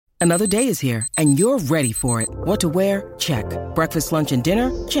Another day is here, and you're ready for it. What to wear? Check. Breakfast, lunch, and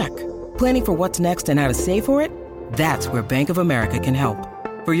dinner? Check. Planning for what's next and how to save for it? That's where Bank of America can help.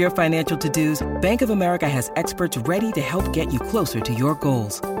 For your financial to-dos, Bank of America has experts ready to help get you closer to your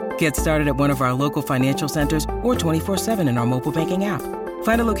goals. Get started at one of our local financial centers or 24/7 in our mobile banking app.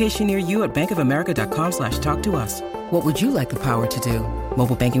 Find a location near you at bankofamerica.com/talktous. What would you like the power to do?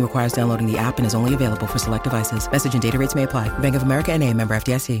 Mobile banking requires downloading the app and is only available for select devices. Message and data rates may apply. Bank of America N.A., member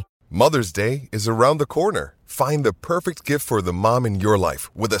FDIC. Mother's Day is around the corner. Find the perfect gift for the mom in your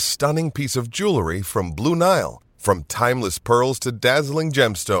life with a stunning piece of jewelry from Blue Nile. From timeless pearls to dazzling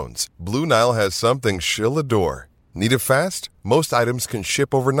gemstones, Blue Nile has something she'll adore. Need it fast? Most items can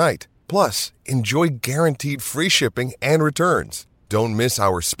ship overnight. Plus, enjoy guaranteed free shipping and returns. Don't miss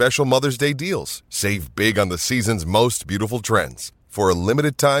our special Mother's Day deals. Save big on the season's most beautiful trends. For a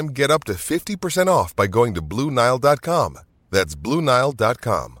limited time, get up to 50% off by going to BlueNile.com. That's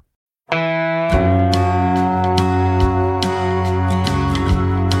BlueNile.com.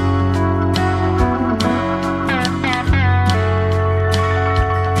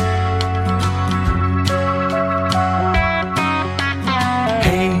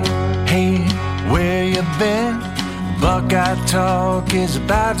 Buckeye Talk is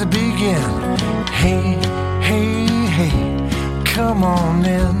about to begin. Hey, hey, hey, come on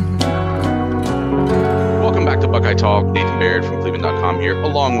in. Welcome back to Buckeye Talk. Nathan Baird from Cleveland.com here,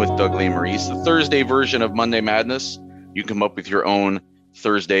 along with Doug Lesmerises. The Thursday version of Monday Madness. You can come up with your own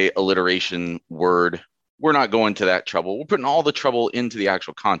Thursday alliteration word. We're not going to that trouble. We're putting all the trouble into the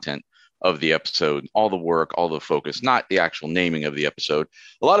actual content of the episode, all the work, all the focus, not the actual naming of the episode.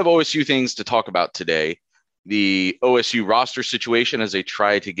 A lot of OSU things to talk about today. The OSU roster situation as they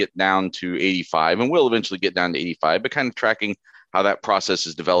try to get down to 85, and will eventually get down to 85, but kind of tracking how that process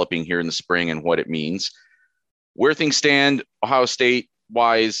is developing here in the spring and what it means. Where things stand Ohio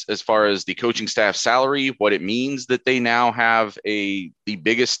State-wise as far as the coaching staff salary, what it means that they now have the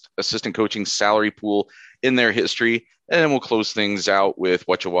biggest assistant coaching salary pool in their history, and then we'll close things out with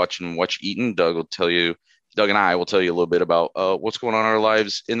what you watch and what you eating. Doug and I will tell you a little bit about what's going on in our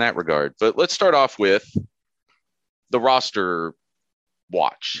lives in that regard. But let's start off with the roster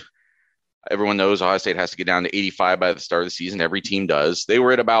watch. Everyone knows Ohio State has to get down to 85 by the start of the season. Every team does. They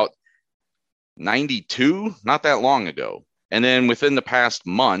were at about 92 not that long ago. And then within the past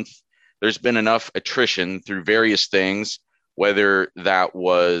month, there's been enough attrition through various things, whether that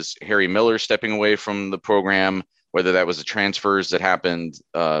was Harry Miller stepping away from the program, whether that was the transfers that happened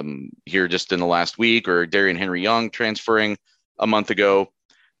here just in the last week, or Darian Henry-Young transferring a month ago.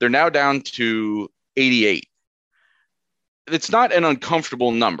 They're now down to 88. It's not an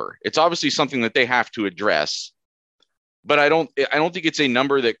uncomfortable number. It's obviously something that they have to address, but I don't think it's a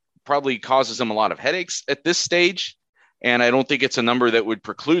number that probably causes them a lot of headaches at this stage. And I don't think it's a number that would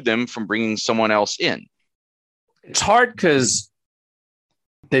preclude them from bringing someone else in. It's hard because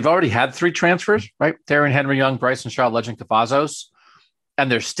they've already had 3 transfers, right? Darian Henry-Young, Bryson Shaw, Legend Cavazos,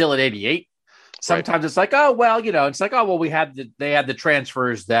 and they're still at 88. Sometimes It's like, oh, well, it's like, oh, well, they had the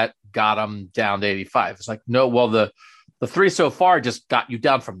transfers that got them down to 85. It's like, no, well, the 3 so far just got you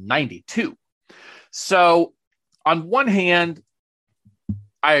down from 92. So on one hand,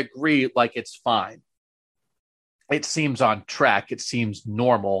 I agree, like, it's fine. It seems on track. It seems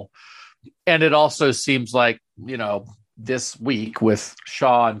normal. And it also seems like, this week with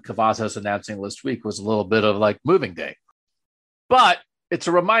Shaw and Cavazos announcing this week was a little bit of like moving day. But it's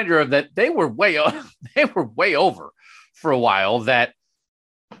a reminder of that they were way over for a while, that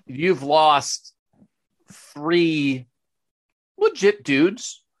you've lost 3 legit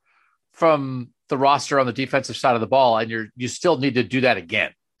dudes from the roster on the defensive side of the ball, and you still need to do that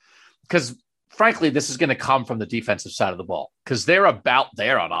again. Because frankly, this is going to come from the defensive side of the ball, because they're about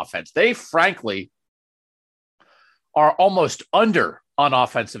there on offense. They frankly are almost under on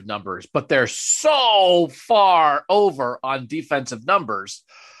offensive numbers, but they're so far over on defensive numbers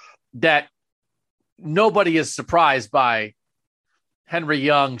that nobody is surprised by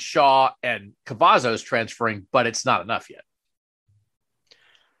Henry-Young, Shaw, and Cavazos transferring, but it's not enough yet.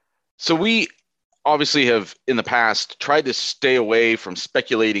 So we obviously have in the past tried to stay away from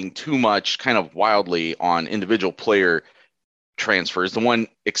speculating too much kind of wildly on individual player transfers. The one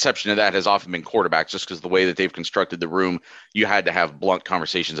exception to that has often been quarterbacks, just because the way that they've constructed the room, you had to have blunt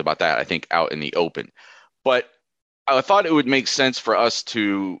conversations about that, I think, out in the open. But I thought it would make sense for us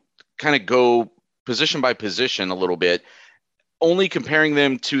to kind of go position by position a little bit, only comparing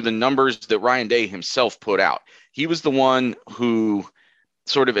them to the numbers that Ryan Day himself put out. He was the one who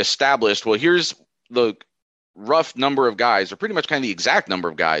sort of established, well, here's the rough number of guys, or pretty much kind of the exact number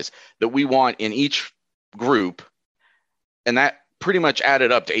of guys that we want in each group. And that pretty much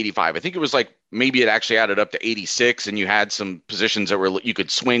added up to 85. I think it was like maybe it actually added up to 86, and you had some positions that were you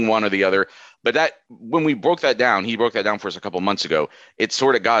could swing one or the other. But that when we broke that down, he broke that down for us a couple months ago. It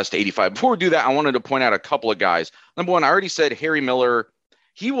sort of got us to 85. Before we do that, I wanted to point out a couple of guys. Number one, I already said Harry Miller.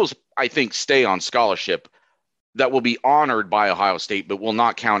 He will, I think, stay on scholarship that will be honored by Ohio State, but will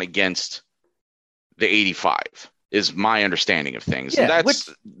not count against the 85. Is my understanding of things. Yeah, And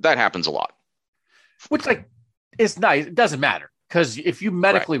that happens a lot. Which is nice. It doesn't matter because if you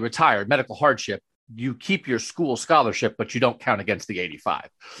medically retire, medical hardship, you keep your school scholarship, but you don't count against the 85.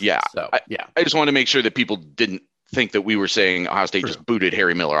 Yeah. So, I just wanted to make sure that people didn't think that we were saying Ohio State just booted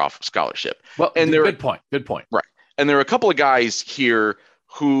Harry Miller off of scholarship. Well, and good point. Right. And there are a couple of guys here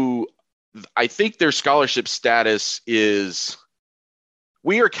who I think their scholarship status is,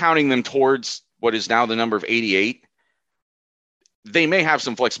 we are counting them towards what is now the number of 88. They may have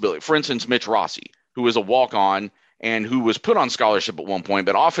some flexibility. For instance, Mitch Rossi, who is a walk-on and who was put on scholarship at one point,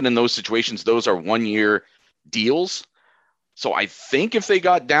 but often in those situations, those are one-year deals. So I think if they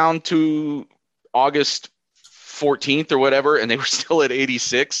got down to August 14th or whatever, and they were still at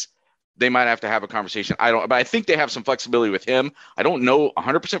 86, they might have to have a conversation. But I think they have some flexibility with him. I don't know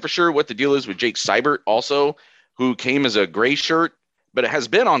 100% for sure what the deal is with Jake Seibert also, who came as a gray shirt, but it has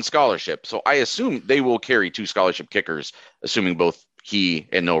been on scholarship. So I assume they will carry 2 scholarship kickers, assuming both he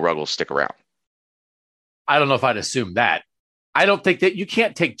and Noah Ruggles stick around. I don't know if I'd assume that. I don't think that you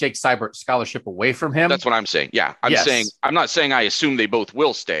can't take Jake Seibert's scholarship away from him. That's what I'm saying. Yeah. I'm not saying I assume they both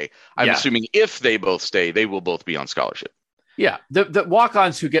will stay. I'm assuming if they both stay, they will both be on scholarship. Yeah. The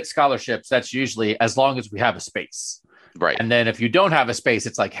walk-ons who get scholarships, that's usually as long as we have a space. Right. And then if you don't have a space,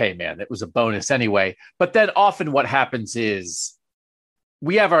 it's like, hey, man, it was a bonus anyway. But then often what happens is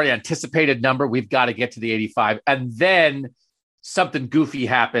we have our anticipated number. We've got to get to the 85. And then something goofy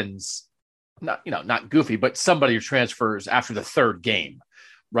happens. Not goofy, but somebody transfers after the third game,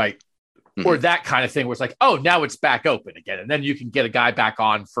 right? Mm-hmm. Or that kind of thing where it's like, oh, now it's back open again. And then you can get a guy back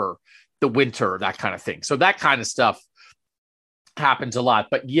on for the winter, that kind of thing. So that kind of stuff happens a lot.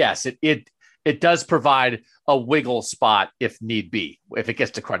 But yes, it does provide a wiggle spot if need be, if it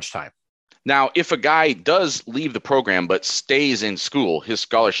gets to crunch time. Now, if a guy does leave the program but stays in school, his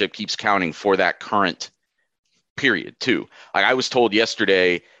scholarship keeps counting for that current period too. Like I was told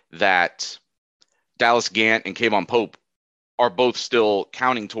yesterday that Dallas Gant and Kayvon Pope are both still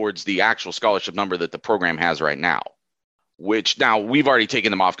counting towards the actual scholarship number that the program has right now, which now we've already taken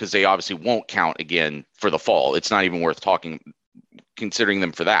them off because they obviously won't count again for the fall. It's not even worth considering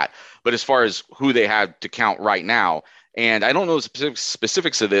them for that. But as far as who they had to count right now, and I don't know the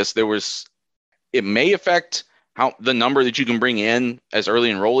specifics of this, it may affect how the number that you can bring in as early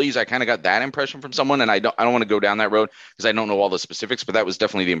enrollees. I kind of got that impression from someone, and I don't want to go down that road because I don't know all the specifics, but that was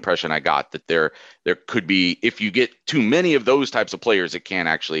definitely the impression I got, that there could be, if you get too many of those types of players, it can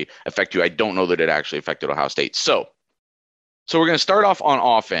actually affect you. I don't know that it actually affected Ohio State. So we're going to start off on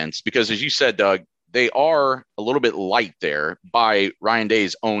offense because, as you said, Doug, they are a little bit light there by Ryan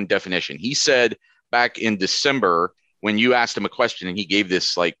Day's own definition. He said back in December, when you asked him a question and he gave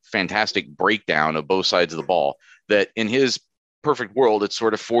this like fantastic breakdown of both sides of the ball, that in his perfect world, it's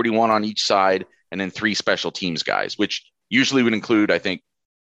sort of 41 on each side and then 3 special teams guys, which usually would include, I think,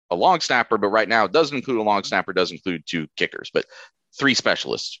 a long snapper, but right now it doesn't include a long snapper, does include 2 kickers, but 3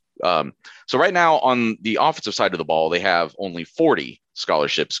 specialists. So right now on the offensive side of the ball, they have only 40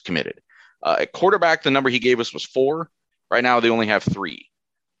 scholarships committed. At quarterback, the number he gave us was 4. Right now, they only have 3.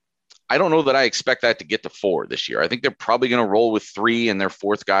 I don't know that I expect that to get to 4 this year. I think they're probably going to roll with 3, and their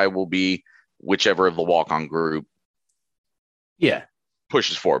 4th guy will be whichever of the walk-on group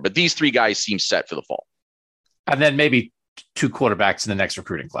pushes forward. But these 3 guys seem set for the fall. And then maybe 2 quarterbacks in the next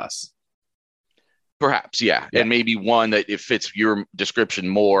recruiting class. Perhaps, yeah. And maybe one that it fits your description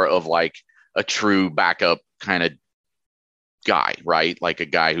more of like a true backup kind of guy, right? Like a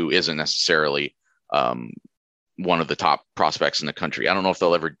guy who isn't necessarily one of the top prospects in the country. I don't know if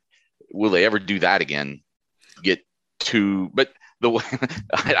will they ever do that again? Get 2, but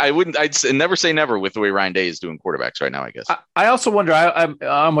I'd never say never with the way Ryan Day is doing quarterbacks right now, I guess. I also wonder, I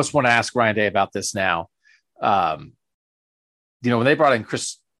almost want to ask Ryan Day about this now. When they brought in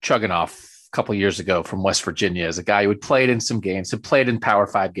Chris Chuganoff a couple of years ago from West Virginia as a guy who had played in some games, had played in Power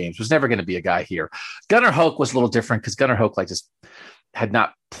 5 games, was never going to be a guy here. Gunnar Hoke was a little different because Gunnar Hoke just had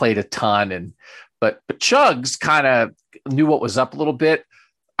not played a ton, but Chugs kind of knew what was up a little bit.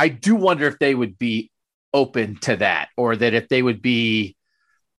 I do wonder if they would be open to that, or that if they would be,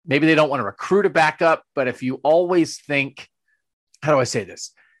 maybe they don't want to recruit a backup, but if you always think, how do I say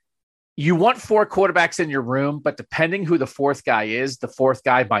this? You want 4 quarterbacks in your room, but depending who the 4th guy is, the 4th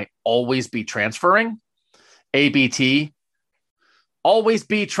guy might always be transferring. ABT. always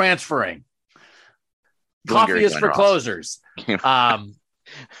be transferring. Coffee Gary is for Glenn Ross. Closers.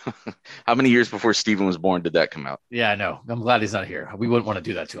 How many years before Steven was born did that come out? Yeah, I know. I'm glad he's not here. We wouldn't want to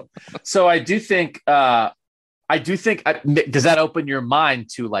do that to him. So I do think, does that open your mind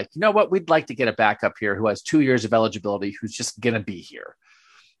to like, you know what? We'd like to get a backup here who has 2 years of eligibility, who's just going to be here.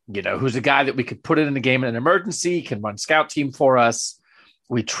 You know, who's a guy that we could put it in the game in an emergency, can run scout team for us.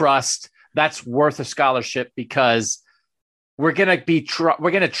 We trust that's worth a scholarship because we're going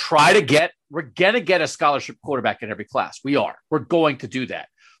to try to get a scholarship quarterback in every class. We're going to do that.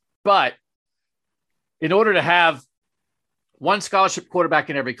 But in order to have one scholarship quarterback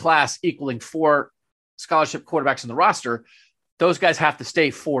in every class equaling 4 scholarship quarterbacks in the roster, those guys have to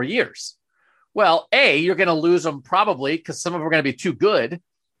stay 4 years. Well, you're going to lose them probably because some of them are going to be too good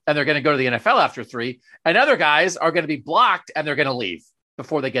and they're going to go to the NFL after 3. And other guys are going to be blocked and they're going to leave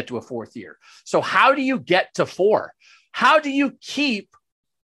before they get to a 4th year. So how do you get to 4? How do you keep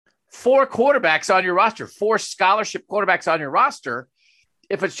 4 quarterbacks on your roster, 4 scholarship quarterbacks on your roster,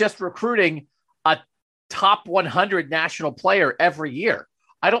 if it's just recruiting a top 100 national player every year?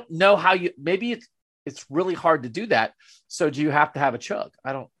 I don't know how maybe it's really hard to do that. So do you have to have a chug?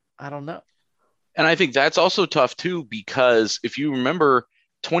 I don't know. And I think that's also tough too, because if you remember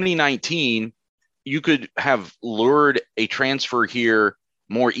 2019, you could have lured a transfer here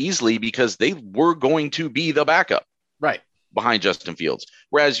more easily because they were going to be the backup. Right. Behind Justin Fields.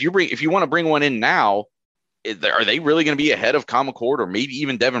 Whereas if you want to bring one in now, are they really going to be ahead of Kyle McCord or maybe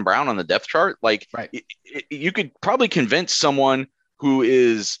even Devin Brown on the depth chart? Like, right. You could probably convince someone who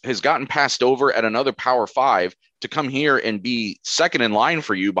has gotten passed over at another Power 5 to come here and be second in line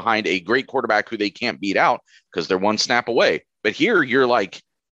for you behind a great quarterback who they can't beat out because they're one snap away. But here you're like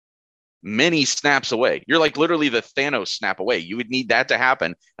many snaps away. You're like literally the Thanos snap away. You would need that to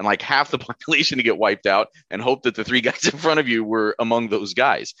happen and like half the population to get wiped out and hope that the 3 guys in front of you were among those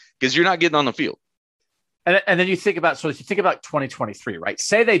guys because you're not getting on the field. And then you think about 2023, right?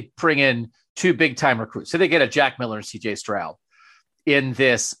 Say they bring in 2 big time recruits. Say they get a Jack Miller and CJ Stroud in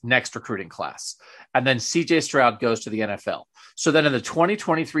this next recruiting class. And then CJ Stroud goes to the NFL. So then in the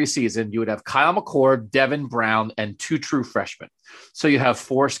 2023 season, you would have Kyle McCord, Devin Brown, and 2 true freshmen. So you have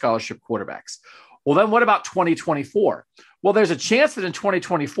 4 scholarship quarterbacks. Well, then what about 2024? Well, there's a chance that in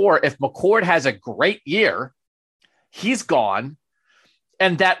 2024, if McCord has a great year, he's gone.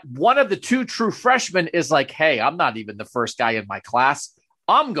 And that one of the 2 true freshmen is like, hey, I'm not even the first guy in my class.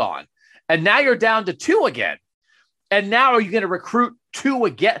 I'm gone. And now you're down to 2 again. And now are you going to recruit 2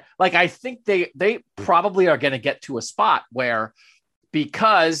 again? Like, I think they probably are going to get to a spot where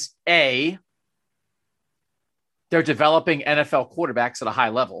because they're developing NFL quarterbacks at a high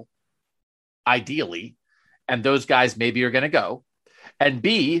level, ideally, and those guys maybe are going to go. And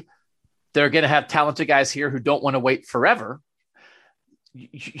B, they're going to have talented guys here who don't want to wait forever.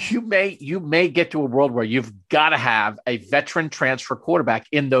 You may get to a world where you've got to have a veteran transfer quarterback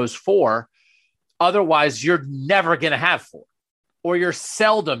in those 4. Otherwise, you're never going to have 4, or you're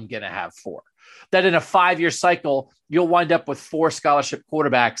seldom going to have 4. That in a 5-year cycle, you'll wind up with 4 scholarship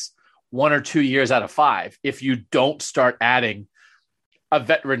quarterbacks 1 or 2 years out of 5 if you don't start adding a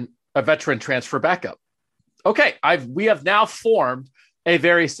veteran transfer backup. Okay, we have now formed a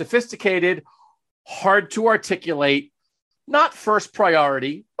very sophisticated, hard to articulate, not first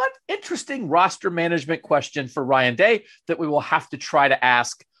priority, but interesting roster management question for Ryan Day that we will have to try to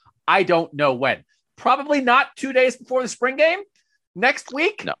ask. I don't know when. Probably not 2 days before the spring game next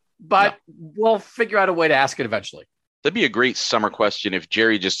week, but we'll figure out a way to ask it eventually. That'd be a great summer question if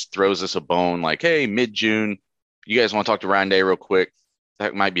Jerry just throws us a bone like, hey, mid-June, you guys want to talk to Ryan Day real quick?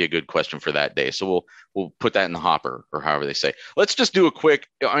 That might be a good question for that day. So we'll put that in the hopper or however they say. Let's just do a quick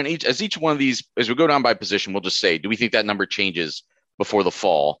on each one of these, as we go down by position, we'll just say, do we think that number changes before the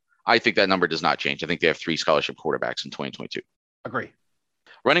fall? I think that number does not change. I think they have 3 scholarship quarterbacks in 2022. Agree.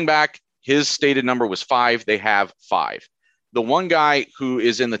 Running back, his stated number was 5. They have 5. The one guy who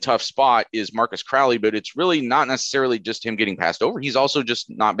is in the tough spot is Marcus Crowley, but it's really not necessarily just him getting passed over. He's also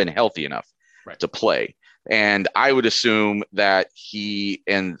just not been healthy enough to play. And I would assume that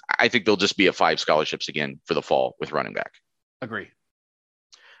I think there'll just be a 5 scholarships again for the fall with running back. Agree.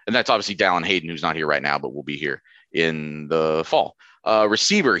 And that's obviously Dallin Hayden, who's not here right now, but will be here in the fall.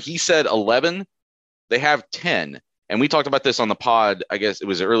 Receiver, he said 11. They have 10. And we talked about this on the pod, I guess it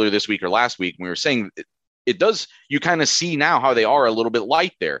was earlier this week or last week. We were saying it does, you kind of see now how they are a little bit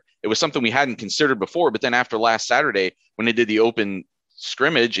light there. It was something we hadn't considered before, but then after last Saturday, when they did the open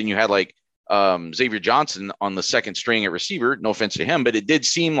scrimmage and you had like Xavier Johnson on the second string at receiver, no offense to him, but it did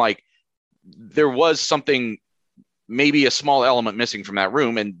seem like there was something, maybe a small element missing from that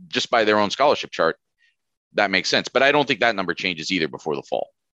room. And just by their own scholarship chart, that makes sense. But I don't think that number changes either before the fall.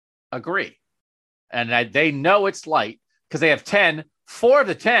 Agree. And they know it's light because they have 10. 4 of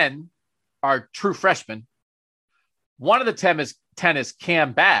the 10 are true freshmen. One of the 10 is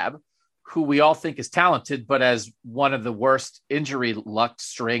Cam Babb, who we all think is talented, but as one of the worst injury luck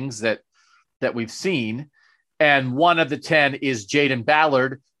strings that we've seen. And one of the 10 is Jaden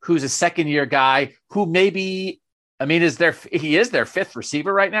Ballard, who's a second-year guy who maybe, he is their 5th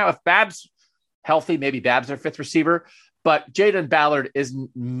receiver right now. If Babb's healthy, maybe Babb's their 5th receiver. But Jaden Ballard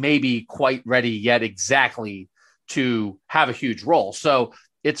isn't maybe quite ready yet exactly to have a huge role. So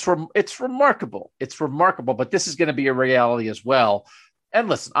it's remarkable. It's remarkable, but this is going to be a reality as well. And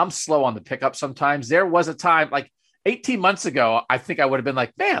listen, I'm slow on the pickup sometimes. There was a time like 18 months ago, I think I would have been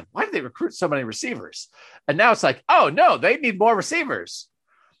like, man, why did they recruit so many receivers? And now it's like, oh no, they need more receivers.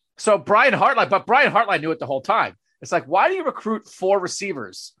 So Brian Hartline knew it the whole time. It's like, why do you recruit 4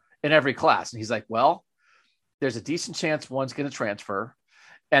 receivers in every class? And he's like, well, there's a decent chance one's going to transfer.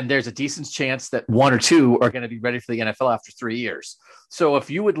 And there's a decent chance that 1 or 2 are going to be ready for the NFL after 3 years. So if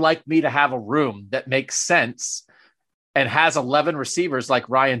you would like me to have a room that makes sense and has 11 receivers like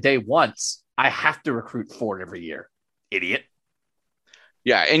Ryan Day wants, I have to recruit 4 every year. Idiot.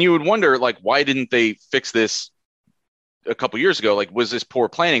 Yeah. And you would wonder, like, why didn't they fix this a couple years ago? Like, was this poor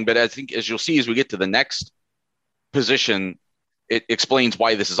planning? But I think as you'll see, as we get to the next position, it explains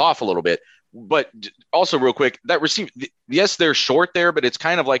why this is off a little bit. But also real quick, that receiver, yes, they're short there, but it's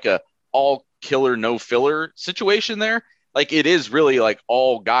kind of like a all killer, no filler situation there. Like it is really like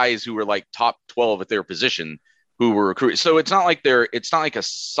all guys who were like top 12 at their position who were recruited. So it's not like it's not like a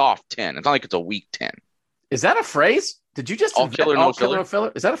soft 10. It's not like it's a weak 10. Is that a phrase? Did you just all killer, no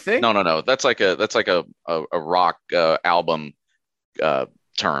filler? Is that a thing? No. That's like a rock album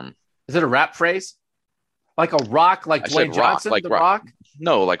term. Is it a rap phrase? Like a rock, like Dwayne Johnson, like the rock?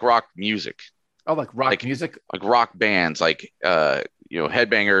 No, like rock music. Oh, like rock music? Like rock bands, like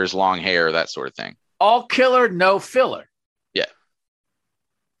headbangers, long hair, that sort of thing. All killer, no filler. Yeah.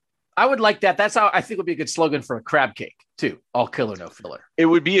 I would like that. That's how I think would be a good slogan for a crab cake, too. All killer, no filler. It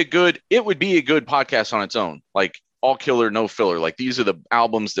would be a good podcast on its own. Like all killer, no filler. Like these are the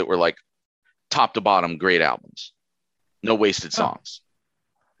albums that were like top to bottom great albums. No wasted songs.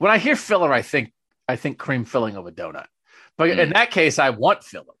 When I hear filler, I think cream filling of a donut. But in that case, I want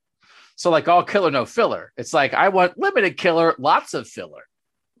filler. So like all killer, no filler. It's like I want limited killer, lots of filler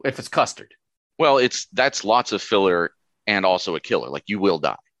if it's custard. Well, that's lots of filler and also a killer. Like you will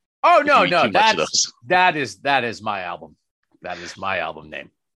die. Oh, no. That is my album. That is my album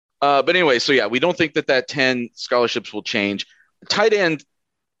name. But anyway, so yeah, we don't think that 10 scholarships will change. Tight end,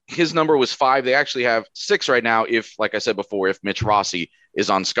 his number was 5. They actually have 6 right now. If, like I said before, if Mitch Rossi is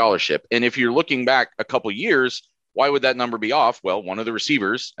on scholarship. And if you're looking back a couple years, why would that number be off? Well, one of the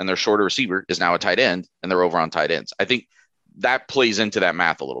receivers and their shorter receiver is now a tight end and they're over on tight ends. I think that plays into that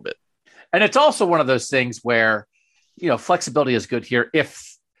math a little bit. And it's also one of those things where, flexibility is good here.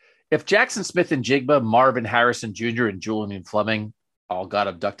 If Jackson Smith and Jigba, Marvin Harrison Jr. and Julian Fleming all got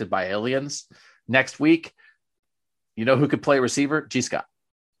abducted by aliens next week, you know who could play receiver? G. Scott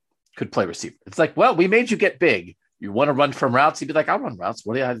could play receiver. It's like, well, we made you get big. You want to run from routes? He'd be like, I'll run routes.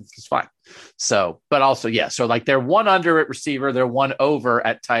 What do you have? It's fine. So, but also, yeah. So like they're one under at receiver, they're one over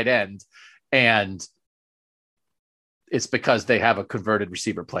at tight end. And it's because they have a converted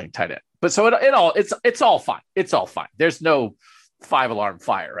receiver playing tight end. But so it's all fine. It's all fine. There's no 5-alarm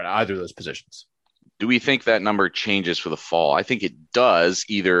fire at either of those positions. Do we think that number changes for the fall? I think it does,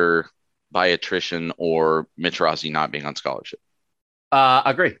 either by attrition or Mitch Rossi not being on scholarship.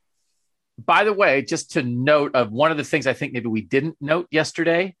 Agree. By the way, just to note of one of the things I think maybe we didn't note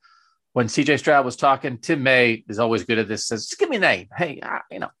yesterday when CJ Stroud was talking, Tim May is always good at this, says, just give me a name. Hey,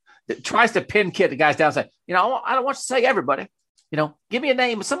 tries to pin the guys down, say, I don't want to say everybody, give me a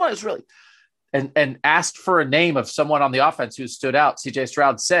name. Someone who's really, and asked for a name of someone on the offense who stood out. CJ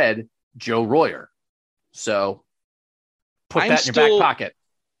Stroud said Joe Royer. So put that in your back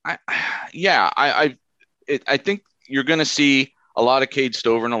pocket. I think you're going to see a lot of Cade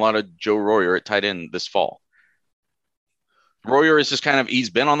Stover and a lot of Joe Royer at tight end this fall. Royer is just he's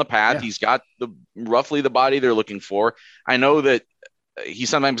been on the path. Yeah. He's got roughly the body they're looking for. I know that he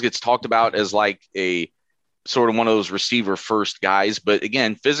sometimes gets talked about as like a sort of one of those receiver first guys, but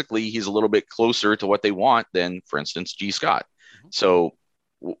again, physically he's a little bit closer to what they want than, for instance, G. Scott. Mm-hmm. So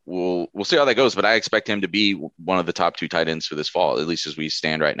we'll see how that goes, but I expect him to be one of the top 2 tight ends for this fall, at least as we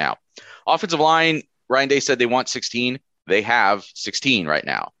stand right now. Offensive line, Ryan Day said they want 16. They have 16 right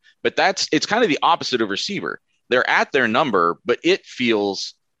now, but it's kind of the opposite of receiver. They're at their number, but it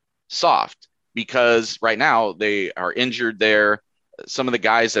feels soft because right now they are injured there. Some of the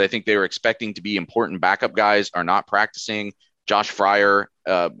guys that I think they were expecting to be important backup guys are not practicing. Josh Fryer,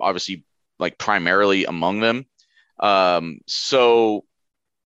 obviously, like primarily among them. So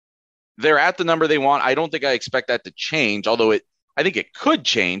they're at the number they want. I don't think I expect that to change, although I think it could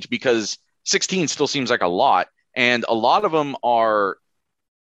change because 16 still seems like a lot. And a lot of them are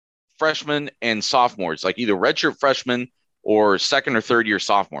freshmen and sophomores, like either redshirt freshmen or second or third year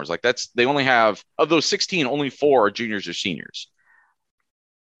sophomores. Like they only have, of those 16, only 4 are juniors or seniors.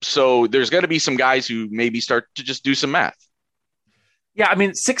 So there's got to be some guys who maybe start to just do some math. Yeah, I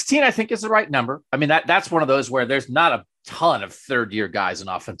mean, 16, I think, is the right number. I mean, that's one of those where there's not a ton of third-year guys in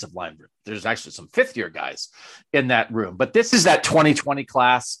offensive line. There's actually some fifth-year guys in that room. But this is that 2020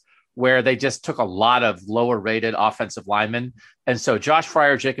 class where they just took a lot of lower-rated offensive linemen. And so Josh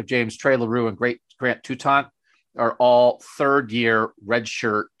Fryer, Jacob James, Trey LaRue, and Grant Toutant are all third-year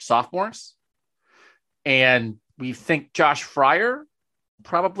redshirt sophomores. And we think Josh Fryer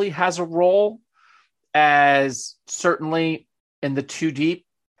probably has a role as certainly in the 2 deep,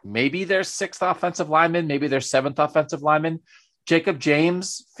 maybe their 6th offensive lineman, maybe their 7th offensive lineman. Jacob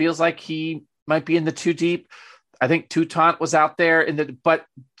James feels like he might be in the 2 deep. I think Toutant was out there but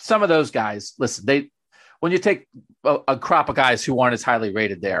some of those guys, listen, when you take a crop of guys who aren't as highly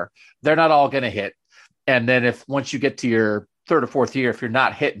rated there, they're not all going to hit. And then once you get to your 3rd or 4th year, if you're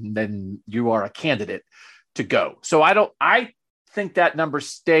not hitting, then you are a candidate to go. So I think that number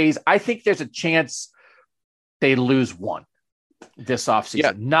stays. I think there's a chance they lose one this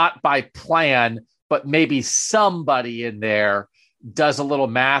offseason, not by plan, but maybe somebody in there does a little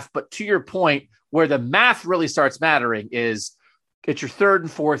math. But to your point, where the math really starts mattering is it's your 3rd and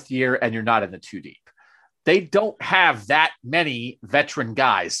 4th year and you're not in the 2 deep. They don't have that many veteran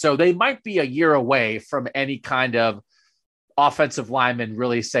guys. So they might be a year away from any kind of offensive lineman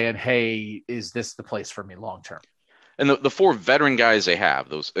really saying, hey, is this the place for me long-term? And the 4 veteran guys they have,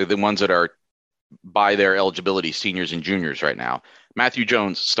 those are the ones that are by their eligibility, seniors and juniors right now. Matthew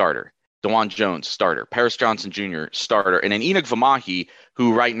Jones, starter. DeJuan Jones, starter. Paris Johnson Jr., starter. And then Enoch Vamahi,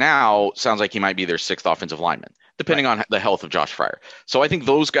 who right now sounds like he might be their 6th offensive lineman, depending on the health of Josh Fryer. So I think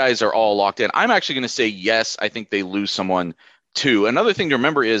those guys are all locked in. I'm actually going to say yes, I think they lose someone too. Another thing to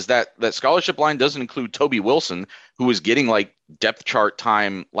remember is that scholarship line doesn't include Toby Wilson, who was getting like depth chart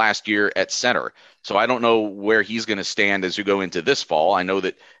time last year at center. So I don't know where he's going to stand as we go into this fall. I know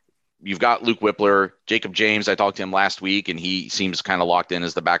that you've got Luke Whippler, Jacob James. I talked to him last week, and he seems kind of locked in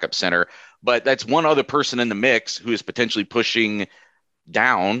as the backup center. But that's one other person in the mix who is potentially pushing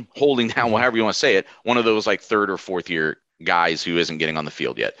down, holding down, however you want to say it, one of those like 3rd or 4th year guys who isn't getting on the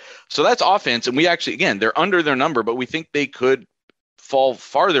field yet. So that's offense. And we actually, again, they're under their number, but we think they could fall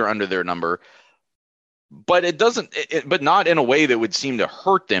farther under their number. But but not in a way that would seem to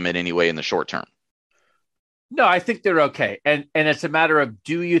hurt them in any way in the short term. No, I think they're okay. And it's a matter of,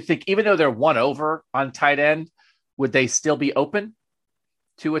 do you think, even though they're 1 over on tight end, would they still be open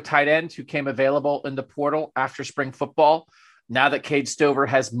to a tight end who came available in the portal after spring football? Now that Cade Stover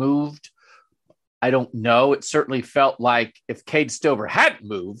has moved, I don't know. It certainly felt like if Cade Stover hadn't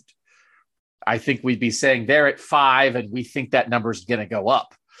moved, I think we'd be saying they're at 5 and we think that number is going to go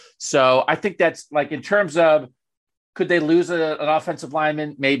up. So I think that's like, in terms of, could they lose an offensive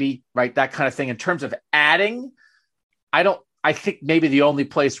lineman? Maybe, right? That kind of thing. In terms of adding, I think maybe the only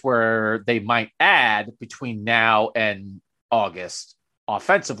place where they might add between now and August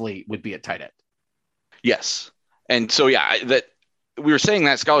offensively would be a tight end. Yes. And so, that we were saying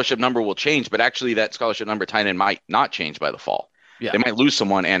that scholarship number will change, but actually that scholarship number tight end might not change by the fall. Yeah. They might lose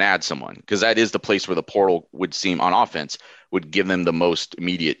someone and add someone, because that is the place where the portal would seem on offense would give them the most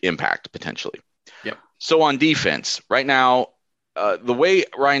immediate impact potentially. Yep. So on defense right now, the way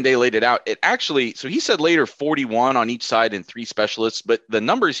Ryan Day laid it out, so he said later 41 on each side and 3 specialists, but the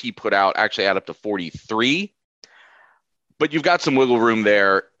numbers he put out actually add up to 43. But you've got some wiggle room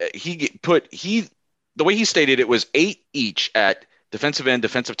there. The way he stated it was 8 each at defensive end,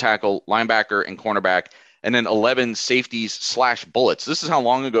 defensive tackle, linebacker, and cornerback, and then 11 safeties / bullets. This is how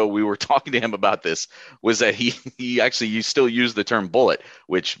long ago we were talking to him about this, was that he actually still used the term bullet,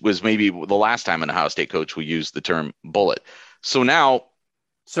 which was maybe the last time an Ohio State coach will use the term bullet. So now.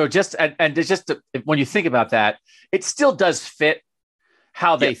 So when you think about that, it still does fit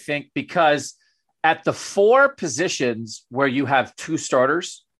how they think, because at the 4 positions where you have 2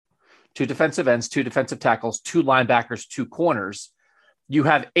 starters, 2 defensive ends, 2 defensive tackles, 2 linebackers, 2 corners, you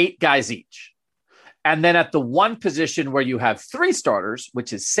have 8 guys each. And then at the 1 position where you have 3 starters,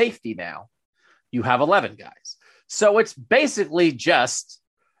 which is safety now, you have 11 guys. So it's basically just,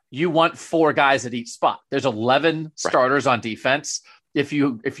 you want 4 guys at each spot. There's 11 starters on defense. If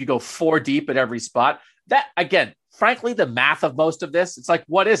you go 4 deep at every spot, that, again, frankly, the math of most of this, it's like,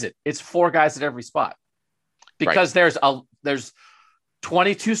 what is it? It's 4 guys at every spot because there's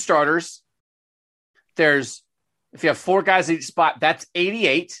 22 starters. If you have 4 guys at each spot, that's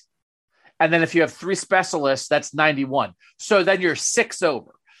 88. And then if you have 3 specialists, that's 91. So then you're 6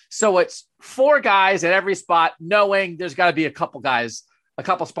 over. So it's 4 guys at every spot, knowing there's got to be a couple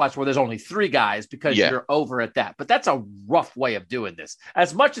spots where there's only 3 guys because you're over at that. But that's a rough way of doing this.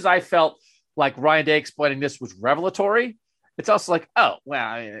 As much as I felt like Ryan Day explaining this was revelatory, it's also like, oh,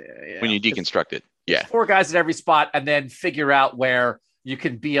 well. When you deconstruct it, 4 guys at every spot and then figure out where you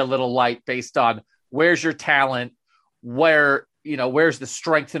can be a little light based on where's your talent, where's the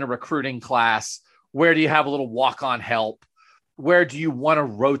strength in a recruiting class, where do you have a little walk-on help, where do you want to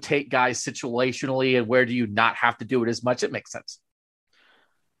rotate guys situationally, and where do you not have to do it as much? It makes sense.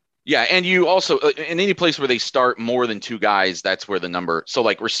 Yeah, and you also, in any place where they start more than 2 guys, that's where the number, so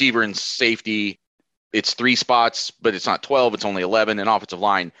like receiver and safety, it's 3 spots, but it's not 12, it's only 11, and offensive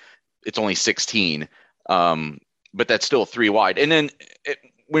line, it's only 16, but that's still 3 wide. And then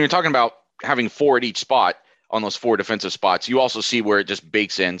when you're talking about having 4 at each spot on those 4 defensive spots, you also see where it just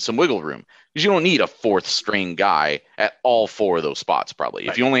bakes in some wiggle room because you don't need a 4th string guy at all 4 of those spots. Probably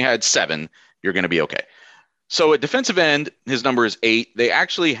if you only had 7, you're going to be okay. So at defensive end, his number is 8. They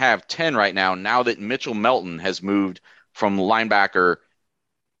actually have 10 right now that Mitchell Melton has moved from linebacker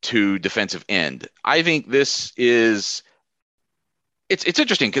to defensive end. I think this is it's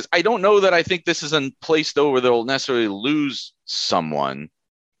interesting because I don't know that I think this is a place though where they'll necessarily lose someone,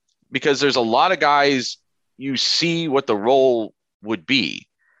 because there's a lot of guys you see what the role would be.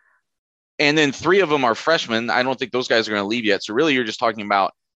 And then 3 of them are freshmen. I don't think those guys are going to leave yet. So really you're just talking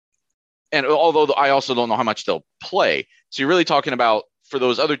about, and although I also don't know how much they'll play. So you're really talking about, for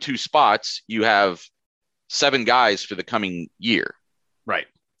those other 2 spots, you have 7 guys for the coming year. Right.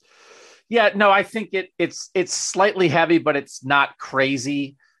 Yeah, no, I think it's slightly heavy, but it's not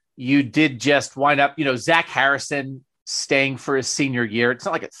crazy. You did just wind up, Zach Harrison staying for his senior year. It's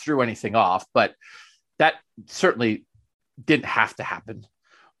not like it threw anything off, but that certainly didn't have to happen.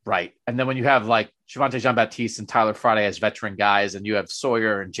 Right. And then when you have like Javonte Jean-Baptiste and Tyler Friday as veteran guys, and you have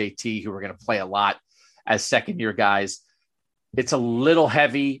Sawyer and JT who are going to play a lot as second year guys, it's a little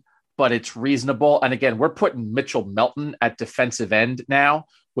heavy, but it's reasonable. And again, we're putting Mitchell Melton at defensive end now,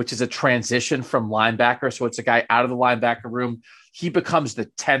 which is a transition from linebacker. So it's a guy out of the linebacker room. He becomes the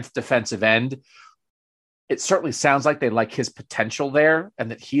 10th defensive end. It certainly sounds like they like his potential there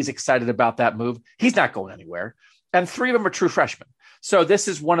and that he's excited about that move. He's not going anywhere. And 3 of them are true freshmen. So this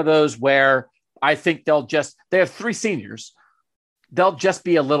is one of those where I think they have 3 seniors. They'll just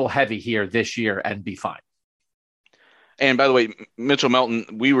be a little heavy here this year and be fine. And by the way, Mitchell Melton,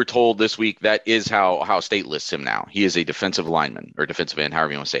 we were told this week that is how State lists him now. He is a defensive lineman or defensive end,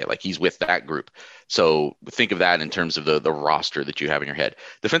 however you want to say it. Like he's with that group. So think of that in terms of the roster that you have in your head.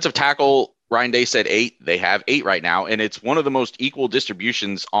 Defensive tackle, Ryan Day said 8. They have 8 right now. And it's one of the most equal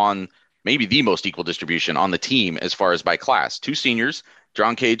distributions maybe the most equal distribution on the team as far as by class. 2 seniors,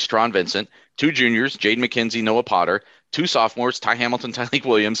 John Cage, Teron Vincent, 2 juniors, Jaden McKenzie, Noah Potter, 2 sophomores, Ty Hamilton, Tyleik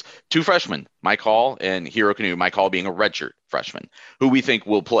Williams, 2 freshmen, Mike Hall and Hero Kanu. Mike Hall being a redshirt freshman who we think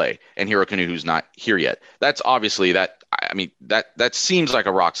will play, and Hero Kanu who's not here yet. That's obviously that seems like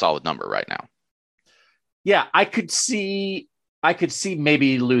a rock solid number right now. Yeah, I could see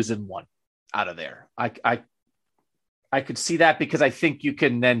maybe losing 1 out of there. I could see that because I think you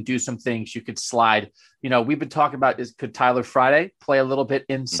can then do some things. You could slide. We've been talking about could Tyler Friday play a little bit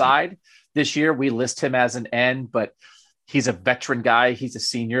inside this year? We list him as an end, but he's a veteran guy. He's a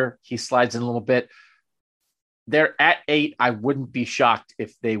senior. He slides in a little bit. They're at 8. I wouldn't be shocked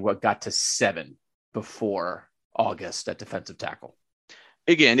if they got to 7 before August at defensive tackle.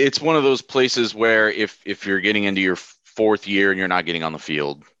 Again, it's one of those places where if you're getting into your 4th year and you're not getting on the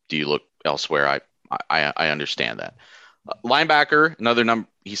field, do you look elsewhere? I understand that. Linebacker, another number,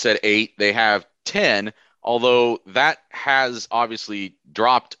 he said 8. They have 10, although that has obviously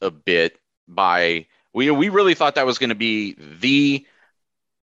dropped a bit by we really thought that was going to be the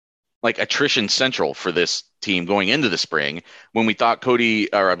attrition central for this team going into the spring, when we thought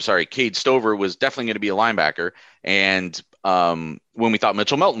Cade Stover was definitely going to be a linebacker, and when we thought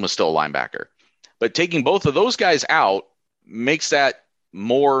Mitchell Melton was still a linebacker. But taking both of those guys out makes that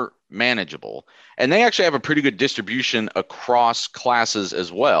more manageable. And they actually have a pretty good distribution across classes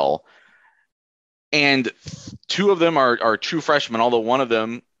as well. And 2 of them are true freshmen, although one of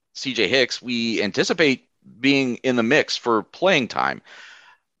them, CJ Hicks, we anticipate being in the mix for playing time.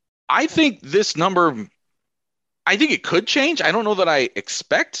 I think this number, I think it could change. I don't know that I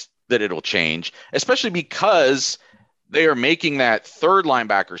expect that it'll change, especially because they are making that third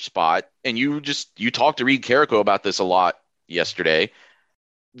linebacker spot, and you talked to Reed Carrico about this a lot yesterday,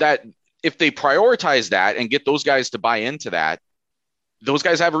 that if they prioritize that and get those guys to buy into that, those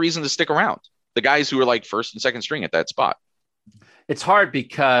guys have a reason to stick around. The guys who are like first and second string at that spot. It's hard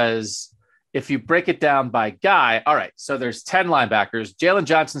because if you break it down by guy, all right, so there's 10 linebackers. Jalen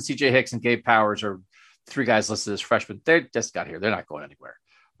Johnson, CJ Hicks, and Gabe Powers are 3 guys listed as freshmen. They just got here. They're not going anywhere,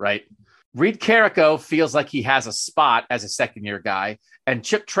 right? Reed Carrico feels like he has a spot as a second-year guy, and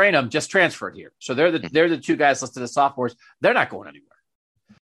Chip Trainum just transferred here. So they're the 2 guys listed as sophomores. They're not going anywhere.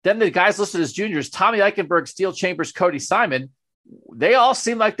 Then the guys listed as juniors, Tommy Eichenberg, Steele Chambers, Cody Simon, they all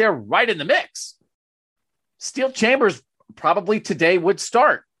seem like they're right in the mix. Steele Chambers probably today would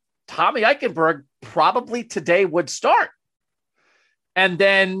start. Tommy Eichenberg probably today would start. And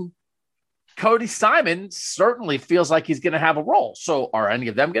then Cody Simon certainly feels like he's going to have a role. So are any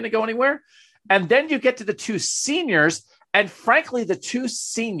of them going to go anywhere? And then you get to the 2 seniors. And frankly, the 2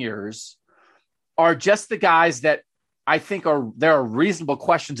 seniors are just the guys that I think there are reasonable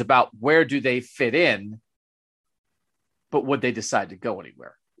questions about where do they fit in, but would they decide to go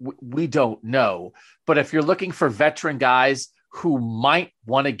anywhere? We don't know. But if you're looking for veteran guys who might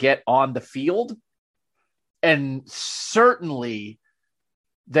want to get on the field, and certainly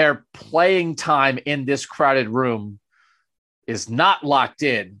their playing time in this crowded room is not locked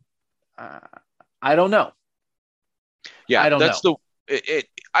in, I don't know. Yeah, I don't know.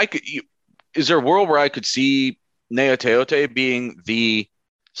 Is there a world where I could see Nea Teote being the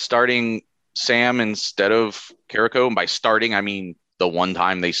starting Sam instead of Carrico? And by starting, I mean the one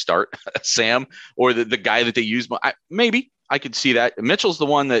time they start Sam, or the guy that they use. Maybe I could see that. Mitchell's the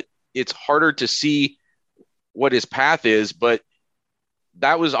one that it's harder to see what his path is, but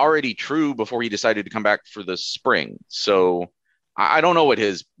that was already true before he decided to come back for the spring. So I don't know what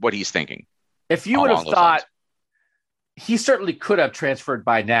he's thinking. If you would have thought, he certainly could have transferred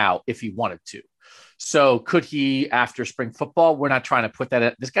by now if he wanted to. So could he after spring football? We're not trying to put that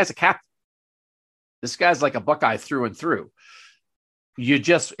in. This guy's a captain. This guy's like a Buckeye through and through.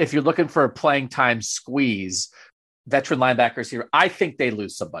 If you're looking for a playing time squeeze, veteran linebackers here, I think they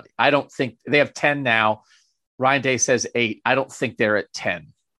lose somebody. I don't think they have 10 now. Ryan Day says 8. I don't think they're at 10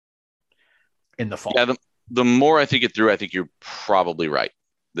 in the fall. Yeah, the more I think it through, I think you're probably right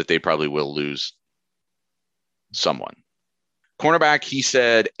that they probably will lose someone. Cornerback, he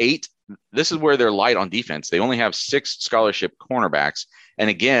said 8. This is where they're light on defense. They only have 6 scholarship cornerbacks. And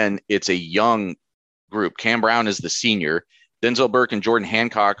again, it's a young group. Cam Brown is the senior. Denzel Burke and Jordan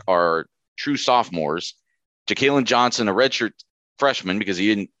Hancock are true sophomores. Ja'Kalen Johnson, a redshirt freshman because he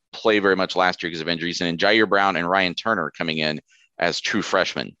didn't play very much last year because of injuries. And then Jair Brown and Ryan Turner coming in as true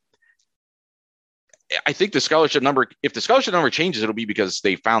freshmen. I think if the scholarship number changes, it'll be because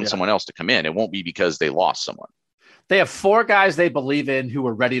they found someone else to come in. It won't be because they lost someone. They have 4 guys they believe in who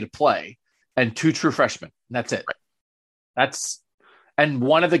are ready to play and 2 true freshmen. And that's it. Right. And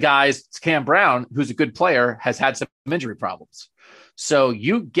one of the guys, Cam Brown, who's a good player, has had some injury problems. So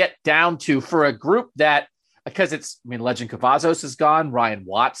you get down to, for a group that, because Legend Cavazos is gone, Ryan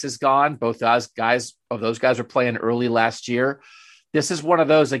Watts is gone. Both those guys were playing early last year. This is one of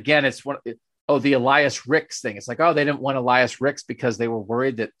those, again, the Elias Ricks thing. It's like, they didn't want Elias Ricks because they were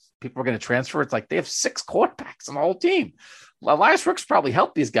worried that people were going to transfer. It's like they have 6 quarterbacks on the whole team. Elias Ricks probably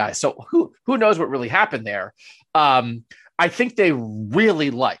helped these guys. So who knows what really happened there? I think they really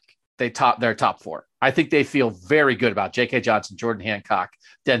like their top 4. I think they feel very good about J.K. Johnson, Jordan Hancock,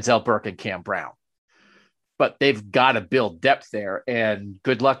 Denzel Burke, and Cam Brown. But they've got to build depth there. And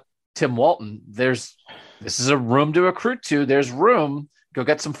good luck, Tim Walton. This is a room to recruit to. There's room. Go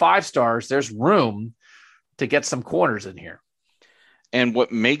get some 5 stars. There's room to get some corners in here. And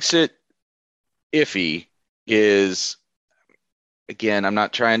what makes it iffy is, again, I'm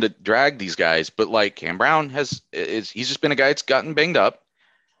not trying to drag these guys, but like Cam Brown he's just been a guy that's gotten banged up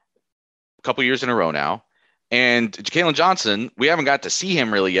a couple years in a row now. And Ja'Kalen Johnson, we haven't got to see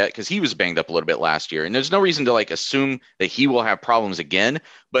him really yet because he was banged up a little bit last year. And there's no reason to assume that he will have problems again.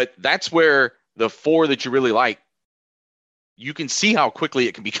 But that's where the 4 that you really like, you can see how quickly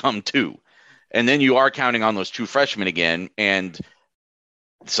it can become 2. And then you are counting on those true freshmen again. And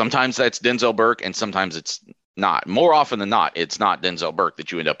sometimes that's Denzel Burke and sometimes it's not. More often than not, it's not Denzel Burke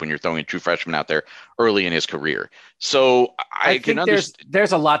that you end up when you're throwing a true freshman out there early in his career. So I can understand.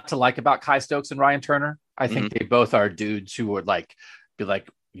 There's a lot to like about Kai Stokes and Ryan Turner. I think they both are dudes who would be like,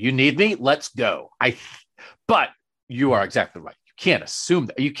 you need me? Let's go. But you are exactly right. You can't assume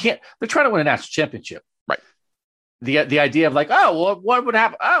that. You can't. They're trying to win a national championship. Right. The idea of what would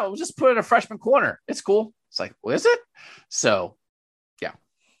happen? We'll just put in a freshman corner. It's cool. It's like, well, is it? So, yeah.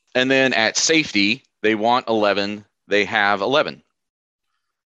 And then at safety, they want 11. they have 11,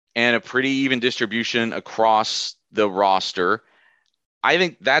 and a pretty even distribution across the roster. I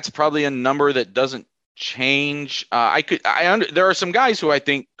think that's probably a number that doesn't change. There are some guys who I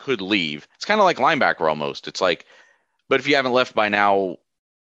think could leave. It's kind of like linebacker almost. It's like, but if you haven't left by now,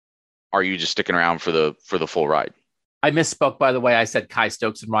 are you just sticking around for the full ride? I misspoke, by the way. I said Kai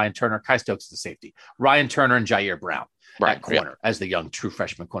Stokes and Ryan Turner. Kai Stokes is the safety. Ryan Turner and Jair Brown at corner as the young true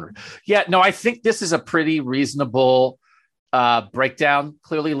freshman corner. Yeah, no, I think this is a pretty reasonable breakdown.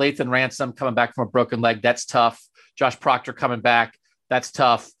 Clearly, Lathan Ransom coming back from a broken leg. That's tough. Josh Proctor coming back. That's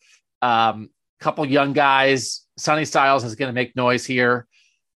tough. Couple young guys. Sonny Styles is going to make noise here.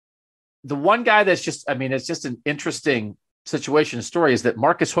 The one guy that's just, it's just an interesting situation story is that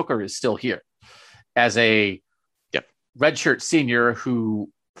Marcus Hooker is still here as a redshirt senior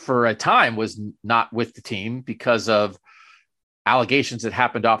who for a time was not with the team because of allegations that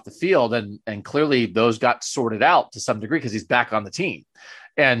happened off the field. And clearly those got sorted out to some degree because he's back on the team.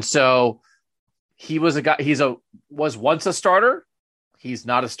 And so he was a guy, was once a starter. He's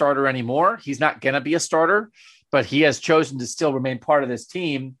not a starter anymore. He's not going to be a starter, but he has chosen to still remain part of this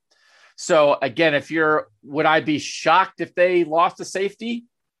team. So again, would I be shocked if they lost a safety?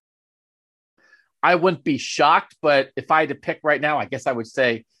 I wouldn't be shocked, but if I had to pick right now, I guess I would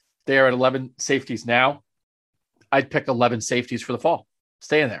say they're at 11 safeties now. I'd pick 11 safeties for the fall.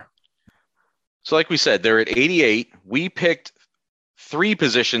 Stay in there. So like we said, they're at 88. We picked 3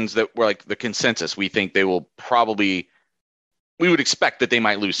 positions that were like the consensus. We think they will we would expect that they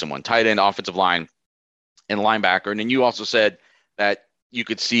might lose someone: tight end, offensive line, and linebacker. And then you also said that you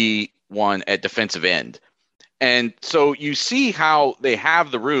could see one at defensive end. And so you see how they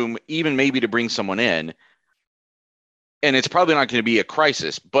have the room, even maybe to bring someone in. And it's probably not going to be a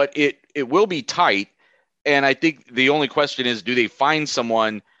crisis, but it will be tight. And I think the only question is, do they find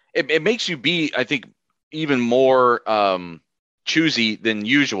someone? It makes you be, I think, even more choosy than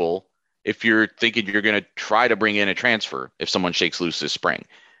usual if you're thinking you're going to try to bring in a transfer if someone shakes loose this spring.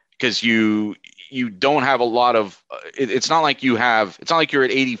 Because you don't have a lot of it's not like you're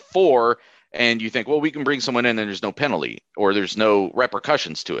at 84 and you think, well, we can bring someone in and there's no penalty or there's no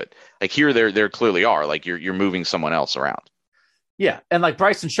repercussions to it. Like here, there clearly are. Like you're moving someone else around. Yeah, and like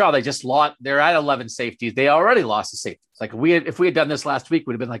Bryson Shaw, they just lost. They're at 11 safeties. They already lost the safeties. Like if we had done this last week,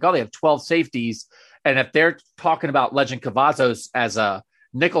 we'd have been like, oh, they have 12 safeties. And if they're talking about Legend Cavazos as a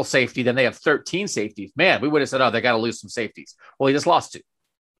nickel safety, then they have 13 safeties. Man, we would have said, oh, they got to lose some safeties. Well, he just lost 2.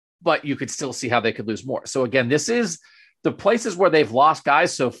 But you could still see how they could lose more. So again, this is the places where they've lost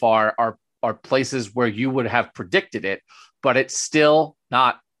guys so far are places where you would have predicted it, but it's still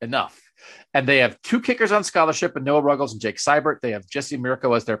not enough. And they have 2 kickers on scholarship and Noah Ruggles and Jake Seibert. They have Jesse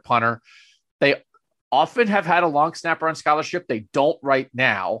Mirko as their punter. They often have had a long snapper on scholarship. They don't right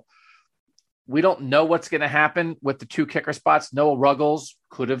now. We don't know what's going to happen with the 2 kicker spots. Noah Ruggles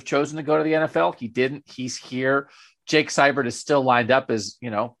could have chosen to go to the NFL. He didn't. He's here. Jake Seibert is still lined up as,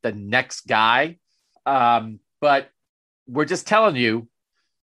 the next guy. But we're just telling you,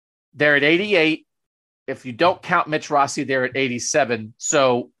 they're at 88. If you don't count Mitch Rossi, they're at 87.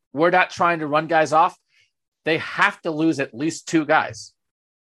 So we're not trying to run guys off. They have to lose at least 2 guys,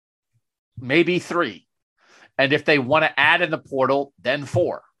 maybe 3. And if they want to add in the portal, then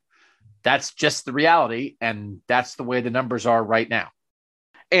 4. That's just the reality. And that's the way the numbers are right now.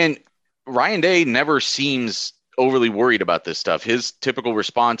 And Ryan Day never seems overly worried about this stuff. His typical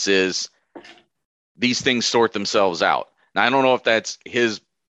response is these things sort themselves out. Now, I don't know if that's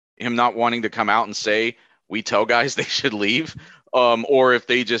him not wanting to come out and say, we tell guys they should leave, or if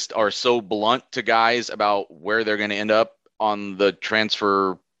they just are so blunt to guys about where they're going to end up on the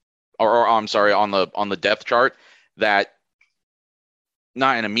transfer or I'm sorry, on the depth chart, that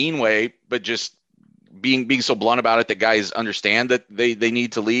not in a mean way, but just being so blunt about it that guys understand that they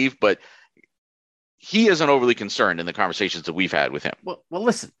need to leave. But he isn't overly concerned in the conversations that we've had with him. Well,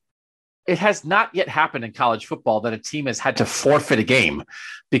 listen, it has not yet happened in college football that a team has had to forfeit a game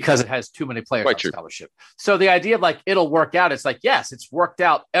because it has too many players on scholarship. So the idea of like, it'll work out. It's like, yes, it's worked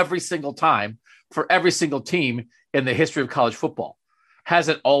out every single time for every single team in the history of college football. Has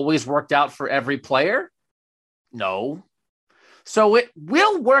it always worked out for every player? No. So it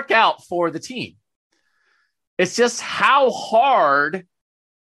will work out for the team. It's just how hard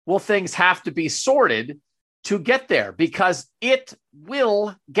will things have to be sorted to get there, because it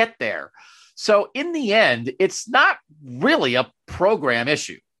will get there. So in the end, it's not really a program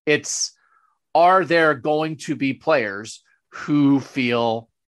issue. It's, are there going to be players who feel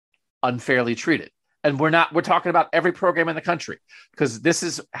unfairly treated? And we're talking about every program in the country, because this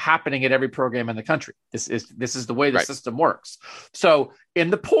is happening at every program in the country. This is the way the system works. So in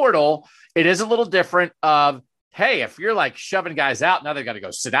the portal, it is a little different of hey, if you're like shoving guys out, now they've got to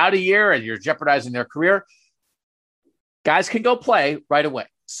go sit out a year and you're jeopardizing their career, guys can go play right away.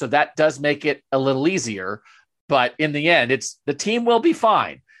 So that does make it a little easier. But in the end, the team will be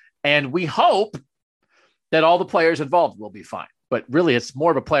fine. And we hope that all the players involved will be fine. But really, it's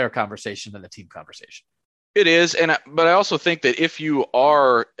more of a player conversation than a team conversation. It is. But I also think that if you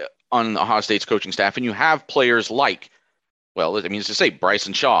are on Ohio State's coaching staff and you have players like, well, I mean, to say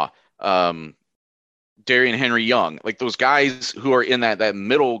Bryson Shaw, Darian Henry Young, like those guys who are in that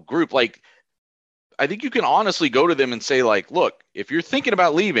middle group, like I think you can honestly go to them and say, like, look, if you're thinking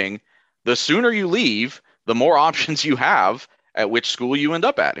about leaving, the sooner you leave, the more options you have at which school you end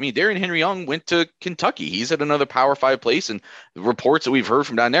up at. I mean, Darian Henry Young went to Kentucky. He's at another Power 5 place, and the reports that we've heard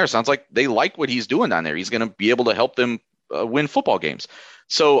from down there sounds like they like what he's doing down there. He's going to be able to help them win football games.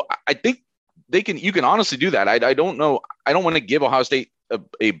 So I think you can honestly do that. I don't know. I don't want to give Ohio State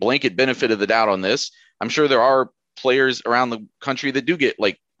a blanket benefit of the doubt on this. I'm sure there are players around the country that do get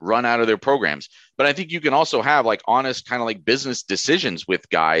like run out of their programs, but I think you can also have like honest kind of like business decisions with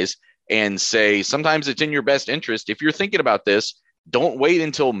guys and say, sometimes it's in your best interest. If you're thinking about this, don't wait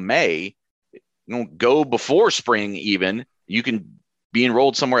until May, go before spring. Even you can be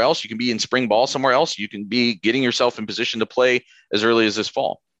enrolled somewhere else. You can be in spring ball somewhere else. You can be getting yourself in position to play as early as this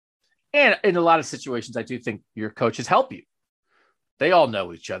fall. And in a lot of situations, I do think your coaches help you. They all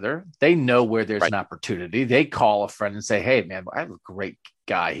know each other. They know where there's an opportunity. They call a friend and say, hey, man, I have a great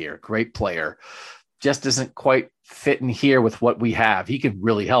guy here, great player. Just isn't quite fitting here with what we have. He can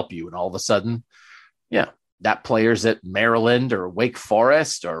really help you. And all of a sudden, yeah, that player's at Maryland or Wake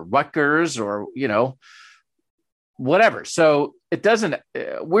Forest or Rutgers or, whatever. So it doesn't,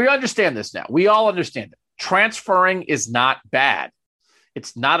 we understand this now. We all understand it. Transferring is not bad.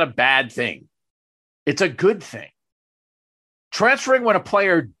 It's not a bad thing. It's a good thing. Transferring when a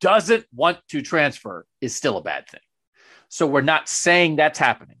player doesn't want to transfer is still a bad thing. So we're not saying that's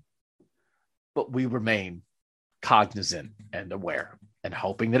happening, but we remain cognizant and aware and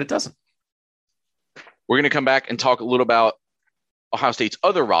hoping that it doesn't. We're going to come back and talk a little about Ohio State's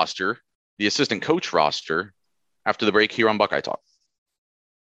other roster, the assistant coach roster, after the break here on Buckeye Talk.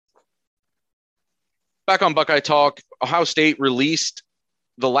 Back on Buckeye Talk, Ohio State released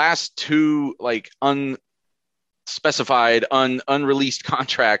the last two unspecified, unreleased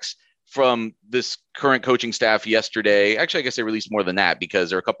contracts from this current coaching staff yesterday. Actually, I guess they released more than that because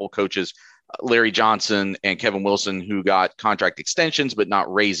there are a couple of coaches, Larry Johnson and Kevin Wilson, who got contract extensions but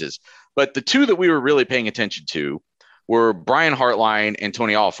not raises. But the two that we were really paying attention to were Brian Hartline and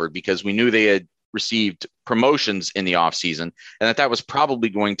Tony Alford, because we knew they had received promotions in the offseason and that was probably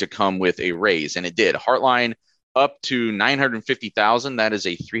going to come with a raise. And it did. Hartline up to $950,000. That is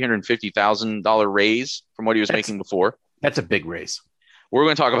a $350,000 raise from what he was making before. That's a big raise. We're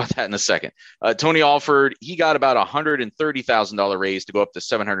going to talk about that in a second. Tony Alford, he got about $130,000 raise to go up to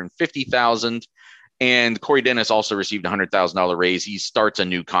 $750,000. And Corey Dennis also received a $100,000 raise. He starts a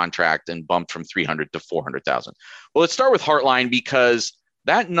new contract and bumped from $300,000 to $400,000. Well, let's start with Hartline because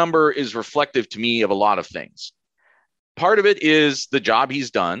that number is reflective to me of a lot of things. Part of it is the job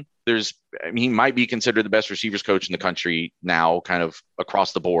he's done. He might be considered the best receivers coach in the country now, kind of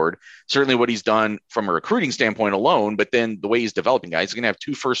across the board. Certainly what he's done from a recruiting standpoint alone, but then the way he's developing guys, he's going to have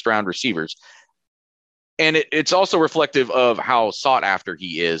 2 first-round receivers. And it's also reflective of how sought after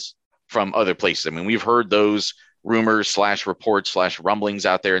he is from other places. I mean, we've heard those rumors / reports / rumblings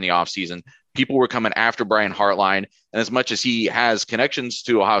out there in the offseason. People were coming after Brian Hartline. And as much as he has connections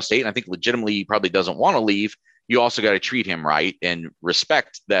to Ohio State, and I think legitimately he probably doesn't want to leave, you also got to treat him right and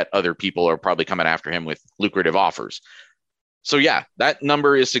respect that other people are probably coming after him with lucrative offers. So yeah, that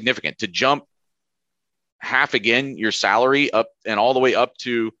number is significant. To jump half again your salary up and all the way up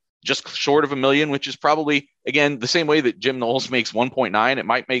to just short of $1 million, which is probably, again, the same way that Jim Knowles makes 1.9. It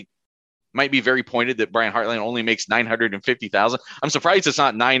might be very pointed that Brian Hartline only makes $950,000. I'm surprised it's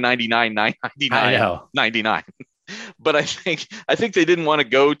not $999, $999. But I think they didn't want to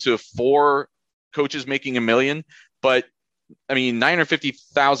go to 4 coaches making $1 million. But I mean,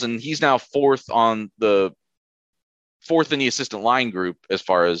 $950,000. He's now fourth in the assistant line group as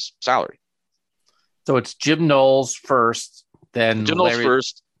far as salary. So it's Jim Knowles first, then Jim Knowles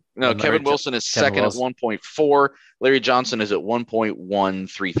first. No, Kevin Wilson is second at 1.4. Larry Johnson is at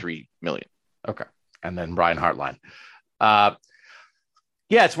 1.133 million. Okay. And then Brian Hartline. Yeah,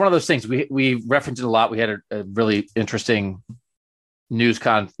 it's one of those things we referenced it a lot. We had a really interesting news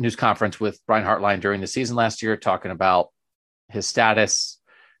conference with Brian Hartline during the season last year, talking about his status,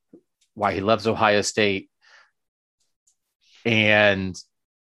 why he loves Ohio State. And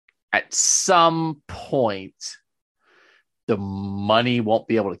at some point, the money won't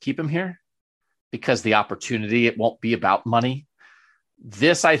be able to keep him here. because the opportunity, it won't be about money.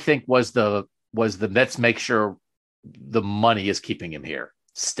 This, I think, was the let's make sure the money is keeping him here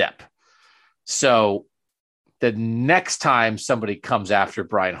step. So the next time somebody comes after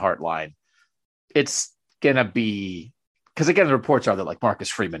Brian Hartline, it's going to be, because again, the reports are that like Marcus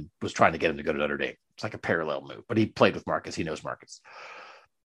Freeman was trying to get him to go to Notre Dame. It's like a parallel move, but he played with Marcus. He knows Marcus.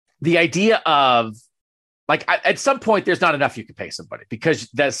 The idea of like, at some point, there's not enough you can pay somebody because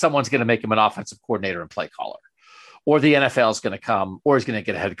that someone's going to make him an offensive coordinator and play caller, or the NFL is going to come, or he's going to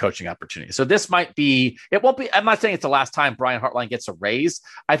get a head coaching opportunity. So this might be, it won't be, I'm not saying it's the last time Brian Hartline gets a raise.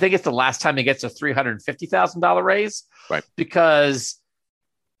 I think it's the last time he gets a $350,000 raise, right? Because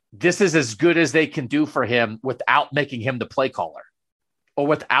this is as good as they can do for him without making him the play caller or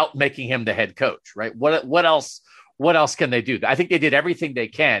without making him the head coach, right? What else can they do? I think they did everything they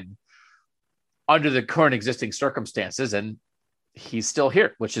can under the current existing circumstances, and he's still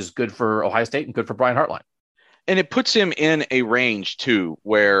here, which is good for Ohio State and good for Brian Hartline. And it puts him in a range too,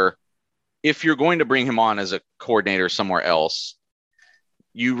 where if you're going to bring him on as a coordinator somewhere else,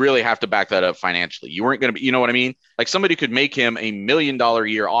 you really have to back that up financially. You weren't going to be, you know what I mean? Like somebody could make him $1 million a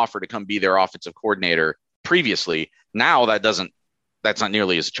year offer to come be their offensive coordinator previously. Now that's not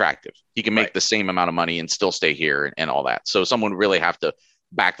nearly as attractive. He can make the same amount of money and still stay here and all that. So someone would really have to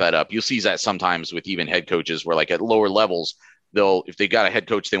back that up. You'll see that sometimes with even head coaches where like at lower levels, if they got a head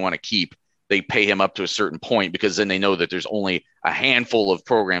coach they want to keep, they pay him up to a certain point because then they know that there's only a handful of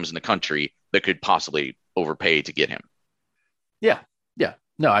programs in the country that could possibly overpay to get him. Yeah. Yeah.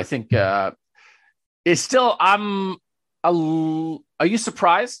 No, I think it's still, are you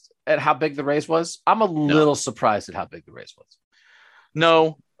surprised at how big the raise was? I'm a little surprised at how big the raise was.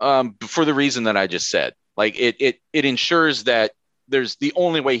 No, for the reason that I just said, like it ensures that there's the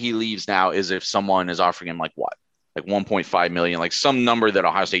only way he leaves now is if someone is offering him like 1.5 million, like some number that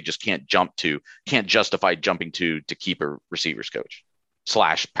Ohio State just can't justify jumping to keep a receivers coach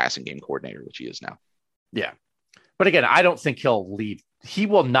 / passing game coordinator, which he is now. Yeah. But again, I don't think he'll leave. He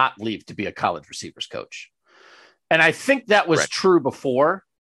will not leave to be a college receivers coach. And I think that was true before.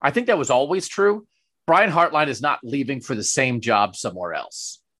 I think that was always true. Brian Hartline is not leaving for the same job somewhere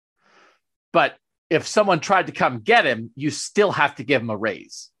else. But if someone tried to come get him, you still have to give him a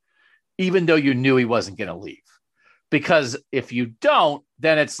raise, even though you knew he wasn't going to leave. Because if you don't,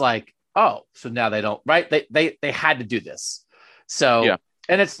 then it's like, oh, so now they don't, right? They had to do this. So, yeah.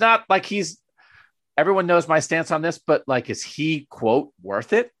 And it's not like everyone knows my stance on this, but like, is he, quote,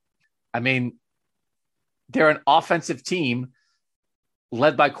 worth it? I mean, they're an offensive team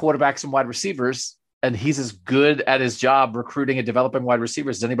led by quarterbacks and wide receivers, and he's as good at his job recruiting and developing wide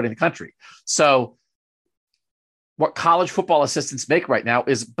receivers as anybody in the country. So what college football assistants make right now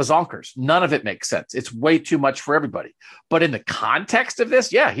is bazonkers. None of it makes sense. It's way too much for everybody. But in the context of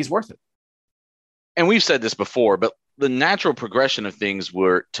this, yeah, he's worth it. And we've said this before, but the natural progression of things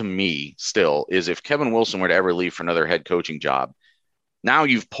to me still is if Kevin Wilson were to ever leave for another head coaching job, now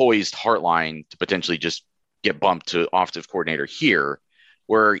you've poised Hartline to potentially just get bumped to offensive coordinator here,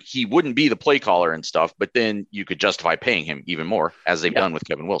 where he wouldn't be the play caller and stuff, but then you could justify paying him even more, as they've done with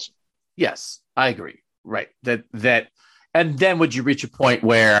Kevin Wilson. Yes, I agree. Right. That, and then would you reach a point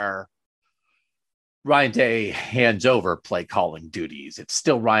where Ryan Day hands over play calling duties? It's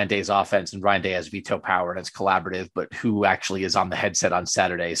still Ryan Day's offense, and Ryan Day has veto power, and it's collaborative, but who actually is on the headset on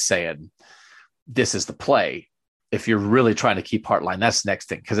Saturdays saying, this is the play? If you're really trying to keep Hartline, that's the next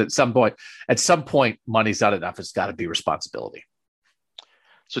thing. Because at some point, money's not enough. It's got to be responsibility.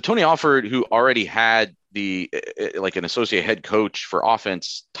 So Tony Alford, who already had like an associate head coach for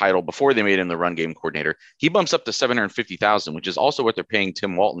offense title before they made him the run game coordinator, he bumps up to $750,000, which is also what they're paying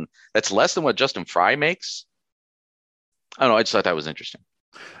Tim Walton. That's less than what Justin Fry makes. I don't know. I just thought that was interesting.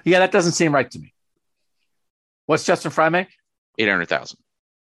 Yeah, that doesn't seem right to me. What's Justin Fry make? $800,000.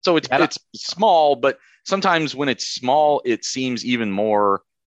 So it's small, but sometimes when it's small, it seems even more.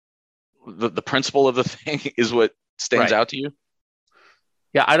 The principle of the thing is what stands out to you.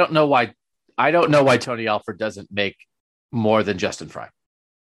 Yeah, I don't know why Tony Alford doesn't make more than Justin Fry.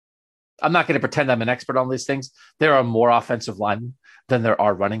 I'm not going to pretend I'm an expert on these things. There are more offensive linemen than there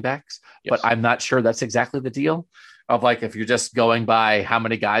are running backs, but I'm not sure that's exactly the deal. Of like, if you're just going by how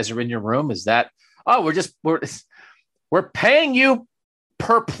many guys are in your room, is that, we're paying you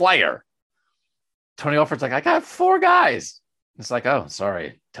per player. Tony Alford's like, I got 4 guys. It's like, oh,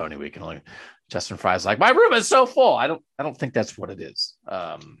 sorry, Tony, we can only. Justin Fry's like, my room is so full. I don't think that's what it is.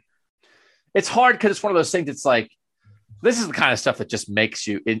 It's hard because it's one of those things. It's like, this is the kind of stuff that just makes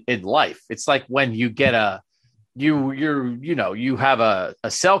you in life. It's like when you get you have a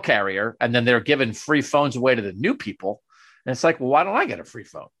cell carrier and then they're giving free phones away to the new people. And it's like, well, why don't I get a free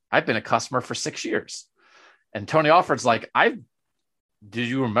phone? I've been a customer for 6 years. And Tony Alford's like, do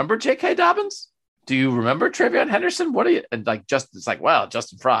you remember J.K. Dobbins? Do you remember Travion Henderson? What are you? And like, it's like, well,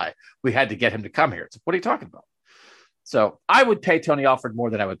 Justin Fry, we had to get him to come here. It's like, what are you talking about? So I would pay Tony Alford more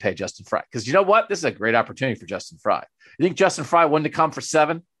than I would pay Justin Fry. Because you know what? This is a great opportunity for Justin Fry. You think Justin Fry wanted to come for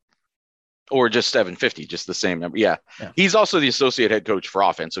 $7? Or just $750, just the same number. Yeah. He's also the associate head coach for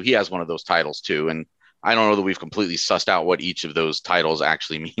offense. So he has one of those titles too. And I don't know that we've completely sussed out what each of those titles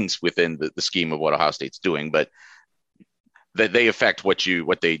actually means within the scheme of what Ohio State's doing, but that they affect what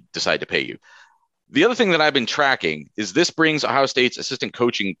they decide to pay you. The other thing that I've been tracking is this brings Ohio State's assistant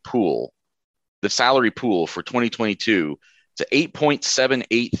coaching pool, the salary pool for 2022, to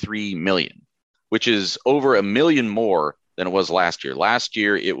 $8.783 million, which is over $1 million more than it was last year. Last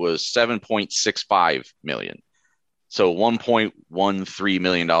year, it was $7.65 million. So $1.13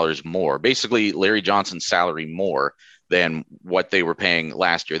 million more. Basically, Larry Johnson's salary more than what they were paying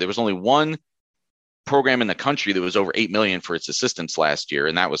last year. There was only one program in the country that was over $8 million for its assistants last year,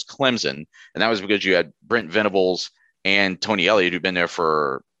 and that was Clemson. And that was because you had Brent Venables and Tony Elliott, who'd been there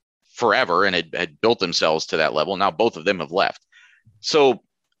for forever and had built themselves to that level. Now both of them have left. So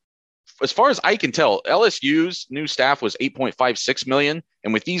as far as I can tell, LSU's new staff was $8.56 million.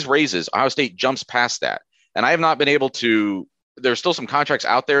 And with these raises, Ohio State jumps past that. And I have not been able to, there's still some contracts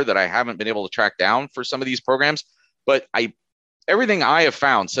out there that I haven't been able to track down for some of these programs, but everything I have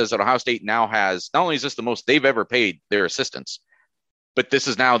found says that Ohio State now has, not only is this the most they've ever paid their assistants, but this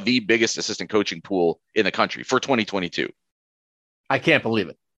is now the biggest assistant coaching pool in the country for 2022. I can't believe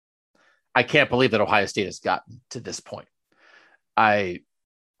it. I can't believe that Ohio State has gotten to this point. I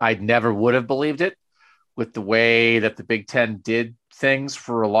never would have believed it with the way that the Big Ten did things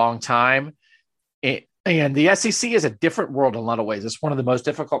for a long time. And the SEC is a different world in a lot of ways. It's one of the most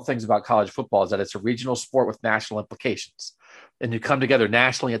difficult things about college football is that it's a regional sport with national implications. And you come together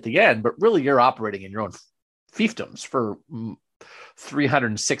nationally at the end, but really you're operating in your own fiefdoms for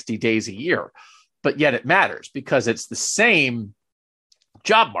 360 days a year. But yet it matters because it's the same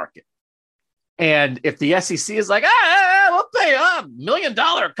job market. And if the SEC is like, we'll pay a $1 million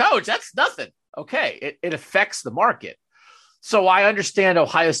coach, that's nothing. Okay, it affects the market. So I understand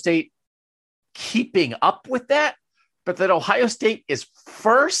Ohio State keeping up with that, but that Ohio State is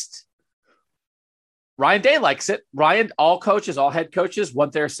first. Ryan Day likes it. All head coaches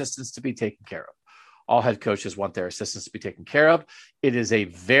want their assistants to be taken care of. All head coaches want their assistants to be taken care of. It is a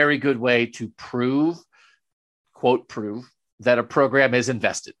very good way to prove that a program is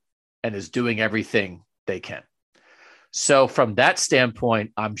invested and is doing everything they can. So from that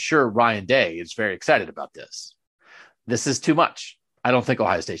standpoint, I'm sure Ryan Day is very excited about this. This is too much. I don't think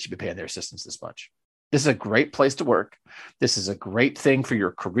Ohio State should be paying their assistants this much. This is a great place to work. This is a great thing for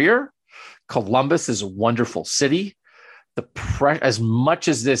your career. Columbus is a wonderful city. As much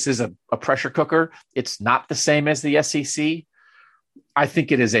as this is a pressure cooker, it's not the same as the SEC. I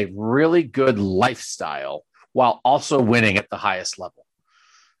think it is a really good lifestyle while also winning at the highest level.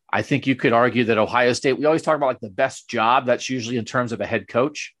 I think you could argue that Ohio State, we always talk about like the best job. That's usually in terms of a head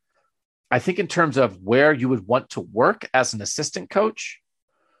coach. I think in terms of where you would want to work as an assistant coach,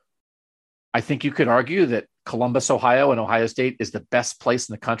 I think you could argue that Columbus, Ohio, and Ohio State is the best place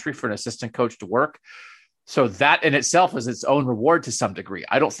in the country for an assistant coach to work. So that in itself is its own reward to some degree.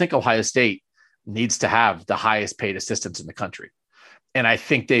 I don't think Ohio State needs to have the highest paid assistants in the country. And I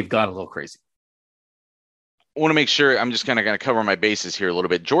think they've gone a little crazy. I want to make sure I'm just kind of going to cover my bases here a little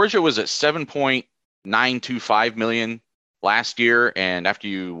bit. Georgia was at $7.925 million last year. And after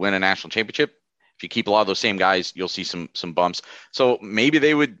you win a national championship, if you keep a lot of those same guys, you'll see some bumps. So maybe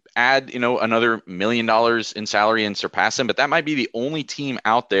they would add, another $1 million in salary and surpass them. But that might be the only team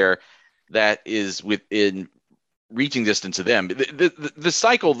out there that is within reaching distance of them. The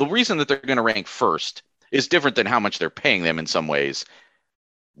cycle, the reason that they're going to rank first is different than how much they're paying them in some ways.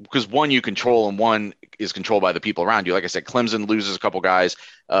 Because one you control and one is controlled by the people around you. Like I said, Clemson loses a couple guys.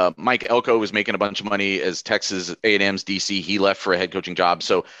 Mike Elko was making a bunch of money as Texas A&M's DC. He left for a head coaching job.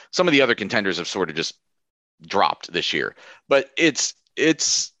 So some of the other contenders have sort of just dropped this year. But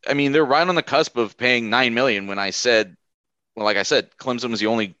they're right on the cusp of paying $9 million when like I said, Clemson was the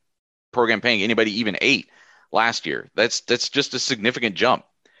only program paying anybody even $8 million last year. That's just a significant jump.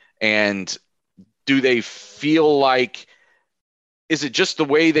 And do they feel like, is it just the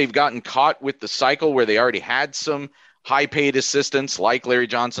way they've gotten caught with the cycle where they already had some high-paid assistants like Larry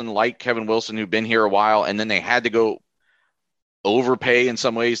Johnson, like Kevin Wilson, who've been here a while, and then they had to go overpay in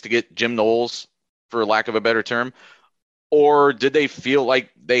some ways to get Jim Knowles, for lack of a better term? Or did they feel like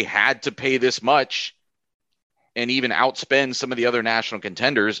they had to pay this much and even outspend some of the other national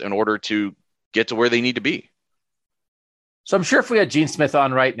contenders in order to get to where they need to be? So I'm sure if we had Gene Smith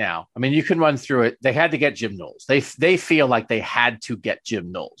on right now, I mean, you can run through it. They had to get Jim Knowles. They feel like they had to get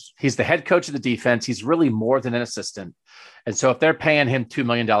Jim Knowles. He's the head coach of the defense. He's really more than an assistant. And so if they're paying him $2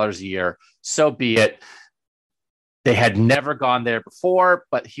 million a year, so be it. They had never gone there before,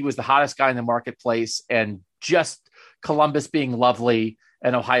 but he was the hottest guy in the marketplace. And just Columbus being lovely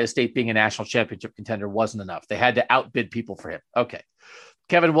and Ohio State being a national championship contender wasn't enough. They had to outbid people for him. Okay.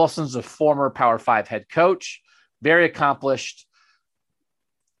 Kevin Wilson's a former Power 5 head coach, very accomplished,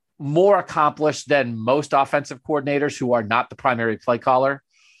 more accomplished than most offensive coordinators who are not the primary play caller.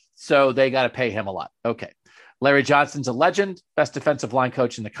 So they got to pay him a lot. Okay. Larry Johnson's a legend, best defensive line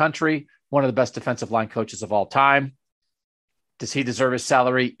coach in the country, one of the best defensive line coaches of all time. Does he deserve his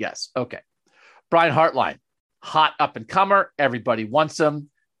salary? Yes. Okay. Brian Hartline, hot up and comer. Everybody wants him.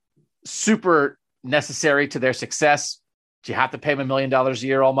 Super necessary to their success. Do you have to pay him $1 million a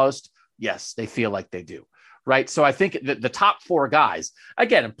year almost? Yes, they feel like they do. Right. So I think the top four guys,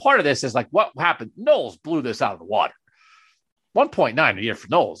 again, and part of this is like what happened. Knowles blew this out of the water. 1.9 a year for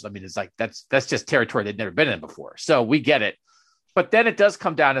Knowles. I mean, it's like that's just territory they'd never been in before. So we get it. But then it does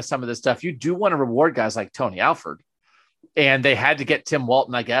come down to some of the stuff. You do want to reward guys like Tony Alford. And they had to get Tim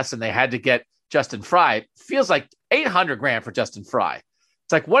Walton, I guess, and they had to get Justin Fry. It feels like $800,000 for Justin Fry.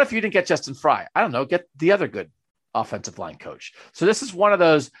 It's like, what if you didn't get Justin Fry? I don't know, get the other good offensive line coach. So this is one of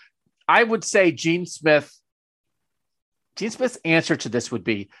those, I would say Gene Smith's answer to this would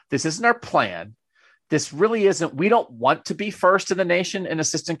be, this isn't our plan. This really isn't, we don't want to be first in the nation in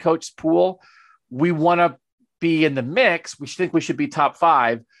assistant coach pool. We want to be in the mix. We think we should be top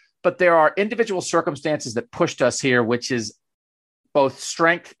 5, but there are individual circumstances that pushed us here, which is both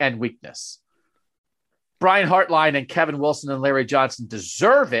strength and weakness. Brian Hartline and Kevin Wilson and Larry Johnson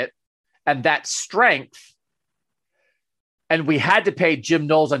deserve it. And that strength. And we had to pay Jim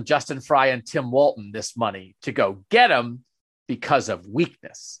Knowles and Justin Fry and Tim Walton this money to go get them because of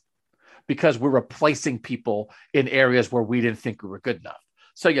weakness, because we're replacing people in areas where we didn't think we were good enough.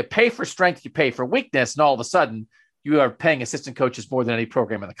 So you pay for strength, you pay for weakness, and all of a sudden you are paying assistant coaches more than any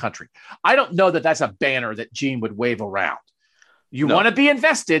program in the country. I don't know that that's a banner that Gene would wave around. You want to be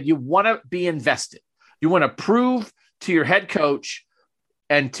invested. You want to be invested. You want to prove to your head coach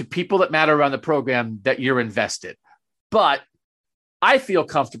and to people that matter around the program that you're invested. But I feel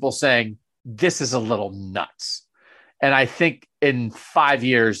comfortable saying this is a little nuts. And I think in 5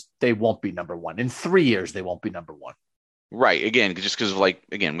 years, they won't be number one. In 3 years, they won't be number one. Right. Again, just because with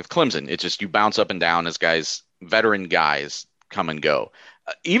Clemson, it's just you bounce up and down as guys, veteran guys come and go.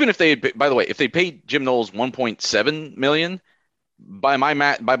 Even if they, by the way, if they paid Jim Knowles $1.7 million, by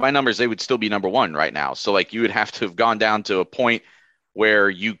my numbers, they would still be number one right now. So like you would have to have gone down to a point where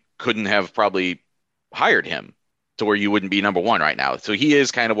you couldn't have probably hired him to where you wouldn't be number one right now. So he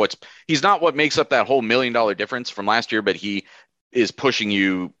is kind of he's not what makes up that whole $1 million difference from last year, but he is pushing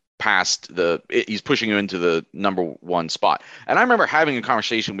you he's pushing you into the number one spot. And I remember having a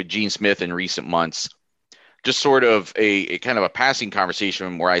conversation with Gene Smith in recent months, just sort of a kind of a passing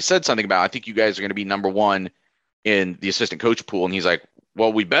conversation where I said something about, I think you guys are going to be number one in the assistant coach pool. And he's like,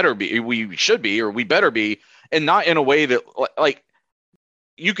 well, we should be, or we better be. And not in a way that like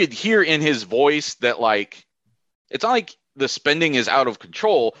you could hear in his voice that like, it's not like the spending is out of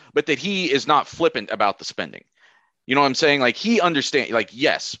control, but that he is not flippant about the spending. You know what I'm saying? Like he understands, like,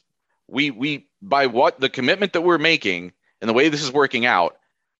 yes, we by what the commitment that we're making and the way this is working out,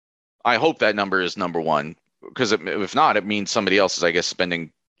 I hope that number is number one, because if not, it means somebody else is, I guess,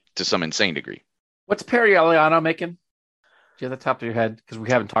 spending to some insane degree. What's Perry Eliano making? Do you have the top of your head? Because we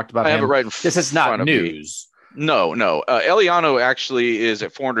haven't talked about him. I have it right in This is not news. No. Eliano actually is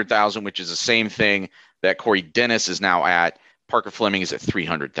at $400,000, which is the same thing that Corey Dennis is now at. Parker Fleming is at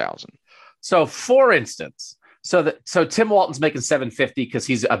 $300,000. So, for instance, so Tim Walton's making $750 because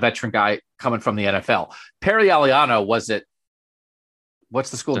he's a veteran guy coming from the NFL. Perry Eliano was at what's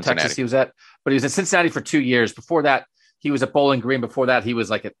the school Cincinnati. in Texas he was at? But he was at Cincinnati for 2 years. Before that, he was at Bowling Green. Before that, he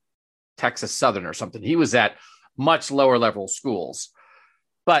was like at Texas Southern or something. He was at much lower level schools.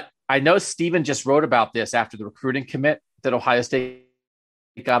 But I know Steven just wrote about this after the recruiting commit that Ohio State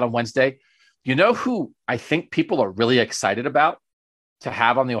got on Wednesday. You know who I think people are really excited about to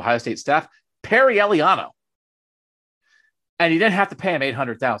have on the Ohio State staff? Perry Eliano. And he didn't have to pay him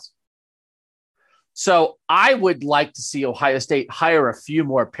 $800,000. So I would like to see Ohio State hire a few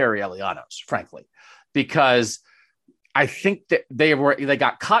more Perry Elianos, frankly, because I think that they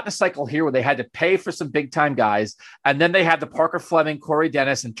got caught in a cycle here where they had to pay for some big time guys. And then they had the Parker Fleming, Corey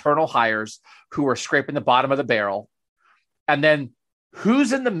Dennis internal hires who were scraping the bottom of the barrel. And then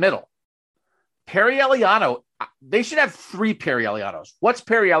who's in the middle? Perry Eliano. They should have 3 Perry Elianos. What's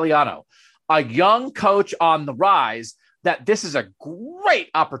Perry Eliano? A young coach on the rise that this is a great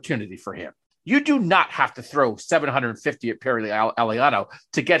opportunity for him. You do not have to throw 750 at Perry Eliano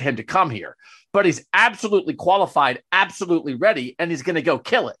to get him to come here, but he's absolutely qualified, absolutely ready, and he's going to go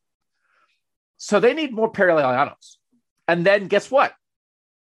kill it. So they need more Perry Elianos. And then guess what?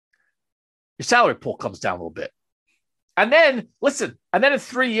 Your salary pool comes down a little bit. And then, listen, and then in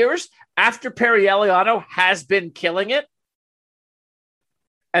 3 years, after Perry Eliano has been killing it,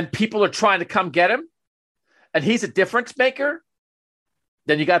 and people are trying to come get him, and he's a difference maker,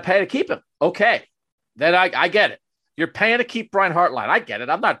 then you got to pay to keep him. Okay. Then I get it. You're paying to keep Brian Hartline. I get it.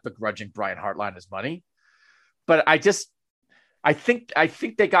 I'm not begrudging Brian Hartline his money. But I think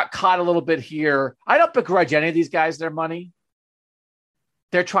they got caught a little bit here. I don't begrudge any of these guys their money.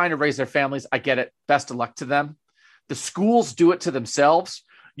 They're trying to raise their families. I get it. Best of luck to them. The schools do it to themselves.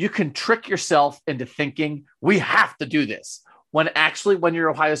 You can trick yourself into thinking we have to do this. When actually, when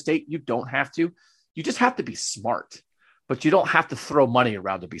you're Ohio State, you don't have to. You just have to be smart. But you don't have to throw money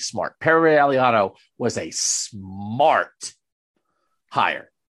around to be smart. Perry Eliano was a smart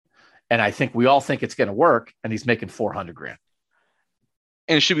hire. And I think we all think it's going to work, and he's making $400,000.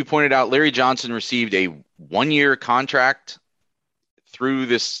 And it should be pointed out, Larry Johnson received a 1-year contract through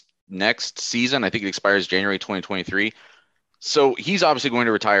this next season. I think it expires January 2023. So he's obviously going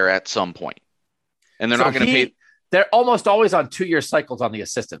to retire at some point. And they're not going to pay. They're almost always on 2-year cycles on the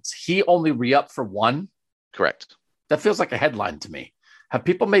assistants. He only re-upped for 1. Correct. That feels like a headline to me. Have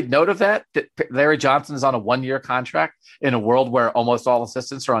people made note of that Larry Johnson is on a 1-year contract in a world where almost all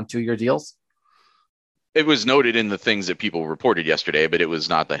assistants are on 2-year deals? It was noted in the things that people reported yesterday, but it was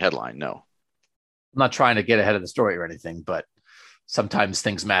not the headline. No. I'm not trying to get ahead of the story or anything, but sometimes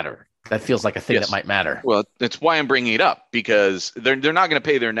things matter. That feels like a thing that might matter. Well, that's why I'm bringing it up, because they're not going to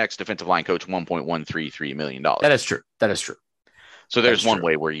pay their next defensive line coach $1.133 million. That is true. So there's one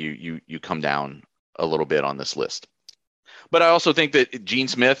way where you come down a little bit on this list. But I also think that Gene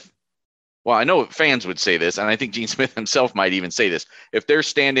Smith, well, I know fans would say this, and I think Gene Smith himself might even say this. If they're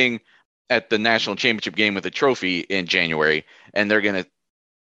standing at the national championship game with a trophy in January, and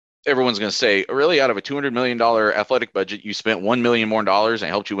everyone's going to say, really, out of a $200 million athletic budget, you spent $1 million more and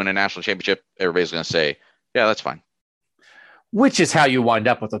helped you win a national championship, everybody's going to say, yeah, that's fine. Which is how you wind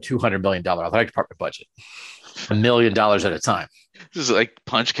up with a $200 million athletic department budget, $1 million at a time. This is like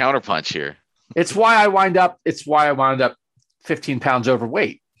punch, counter punch here. It's why I wound up 15 pounds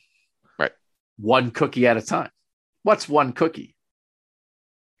overweight. Right. One cookie at a time. What's one cookie?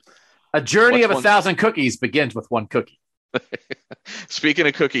 A journey of 1,000 cookies begins with one cookie. Speaking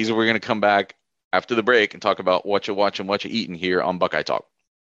of cookies, we're going to come back after the break and talk about what you watch and what you eating here on Buckeye Talk.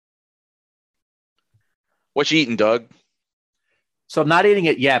 What you eating, Doug? So I'm not eating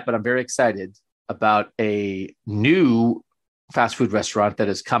it yet, but I'm very excited about a new fast food restaurant that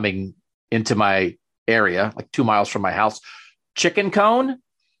is coming into my area, like 2 miles from my house. Chicken Cone.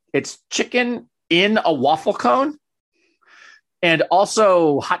 It's chicken in a waffle cone. And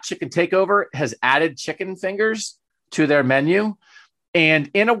also Hot Chicken Takeover has added chicken fingers to their menu.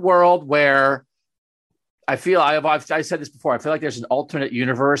 And in a world where I feel, I've said this before, I feel like there's an alternate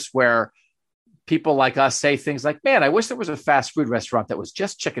universe where people like us say things like, man, I wish there was a fast food restaurant that was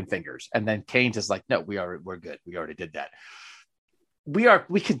just chicken fingers. And then Cane's is like, no, we're good. We already did that.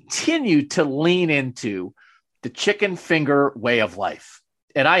 We continue to lean into the chicken finger way of life.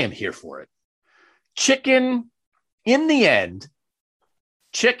 And I am here for it. Chicken, in the end,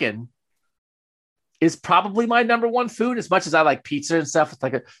 chicken is probably my number one food, as much as I like pizza and stuff.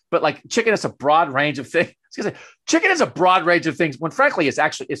 But chicken is a broad range of things. Chicken is a broad range of things when frankly,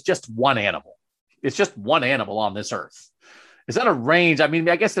 it's just one animal. It's just one animal on this earth. Is that a range? I mean,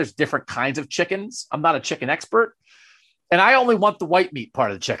 I guess there's different kinds of chickens. I'm not a chicken expert. And I only want the white meat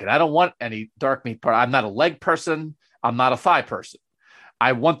part of the chicken. I don't want any dark meat part. I'm not a leg person. I'm not a thigh person.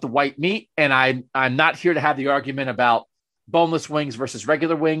 I want the white meat. And I'm not here to have the argument about boneless wings versus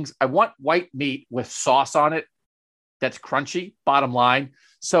regular wings. I want white meat with sauce on it that's crunchy, bottom line.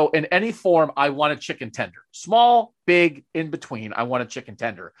 So in any form, I want a chicken tender. Small, big, in between, I want a chicken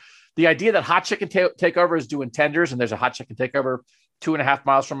tender. The idea that Hot Chicken Takeover is doing tenders, and there's a Hot Chicken Takeover 2.5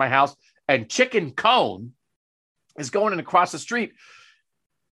 miles from my house, and Chicken Cone is going in across the street.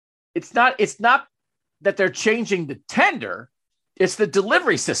 It's not that they're changing the tender, it's the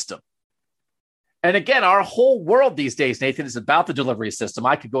delivery system. And again, our whole world these days, Nathan, is about the delivery system.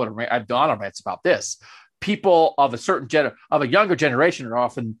 I've gone on rants about this. People of a younger generation are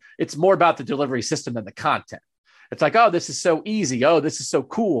often, it's more about the delivery system than the content. It's like, oh, this is so easy. Oh, this is so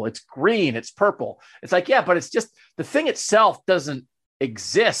cool. It's green. It's purple. It's like, yeah, but it's just the thing itself doesn't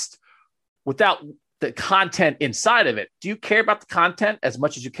exist without the content inside of it. Do you care about the content as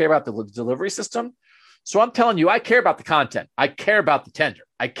much as you care about the delivery system? So I'm telling you, I care about the content. I care about the tender.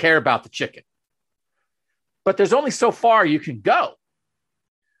 I care about the chicken. But there's only so far you can go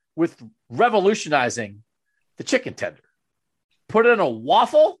with revolutionizing the chicken tender. Put it in a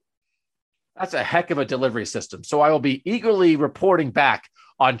waffle. That's a heck of a delivery system. So I will be eagerly reporting back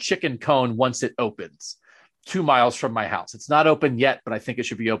on Chicken Cone once it opens 2 miles from my house. It's not open yet, but I think it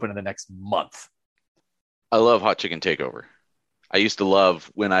should be open in the next month. I love Hot Chicken Takeover. I used to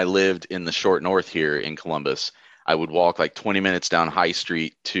love when I lived in the short north here in Columbus. I would walk like 20 minutes down High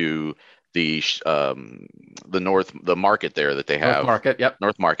Street to the market there that they have. North Market, yep.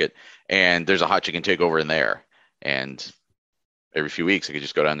 North Market. And there's a Hot Chicken Takeover in there. And every few weeks I could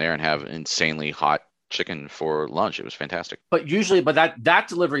just go down there and have insanely hot chicken for lunch. It was fantastic. But that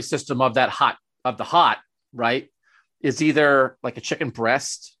delivery system of the hot, right, is either like a chicken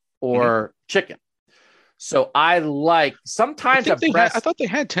breast or chicken. So I like sometimes I thought they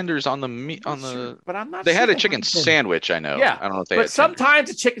had tenders on the meat but I'm not. They sure had a chicken sandwich. I know. Yeah, I don't know if they. But sometimes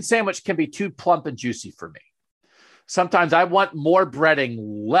a chicken sandwich can be too plump and juicy for me. Sometimes I want more breading,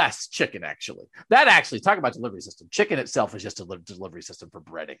 less chicken. Actually, talk about delivery system. Chicken itself is just a delivery system for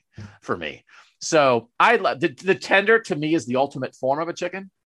breading for me. So I love the tender. To me, is the ultimate form of a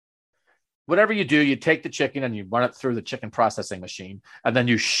chicken. Whatever you do, you take the chicken and you run it through the chicken processing machine, and then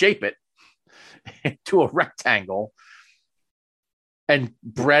you shape it into a rectangle and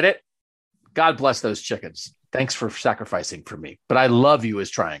bread it. God bless those chickens. Thanks for sacrificing for me. But I love you as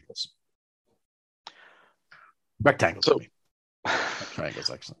triangles. Rectangles for me. Triangles,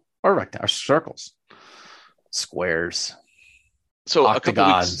 actually. Or rectangles, circles. Squares. So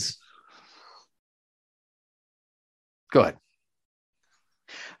octagons. Go ahead.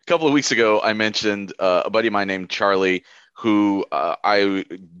 A couple of weeks ago, I mentioned a buddy of mine named Charlie, who I'm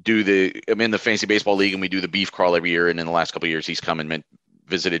in the Fantasy Baseball League, and we do the beef crawl every year. And in the last couple of years, he's come and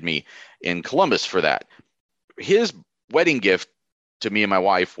visited me in Columbus for that. His wedding gift to me and my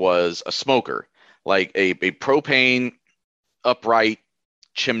wife was a smoker, like a propane upright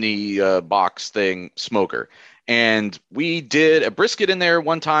chimney box thing smoker. And we did a brisket in there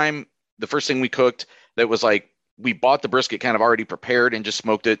one time. The first thing we cooked that was like, we bought the brisket kind of already prepared and just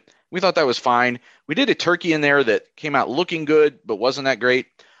smoked it. We thought that was fine. We did a turkey in there that came out looking good, but wasn't that great.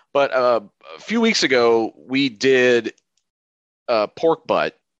 But a few weeks ago, we did pork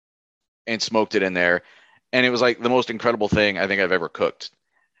butt and smoked it in there. And it was like the most incredible thing I think I've ever cooked.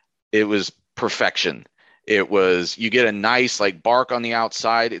 It was perfection. You get a nice like bark on the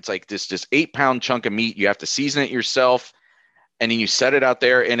outside. It's like this 8-pound chunk of meat. You have to season it yourself. And then you set it out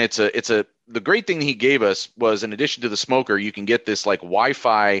there. And the great thing he gave us was, in addition to the smoker, you can get this like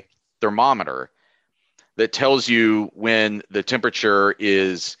Wi-Fi thermometer that tells you when the temperature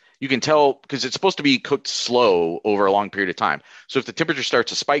is. You can tell because it's supposed to be cooked slow over a long period of time. So if the temperature starts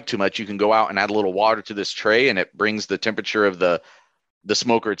to spike too much, you can go out and add a little water to this tray, and it brings the temperature of the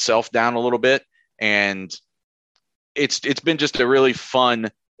smoker itself down a little bit. And it's been just a really fun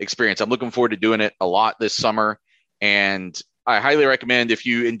experience. I'm looking forward to doing it a lot this summer, and I highly recommend, if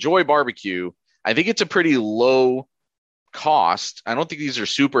you enjoy barbecue. I think it's a pretty low cost. I don't think these are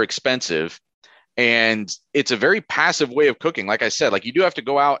super expensive, and it's a very passive way of cooking. Like I said, like you do have to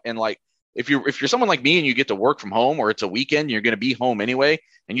go out and like, if you're someone like me and you get to work from home, or it's a weekend, you're going to be home anyway,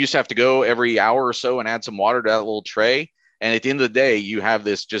 and you just have to go every hour or so and add some water to that little tray. And at the end of the day, you have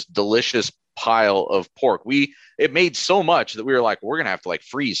this just delicious pile of pork. It made so much that we were like, we're going to have to like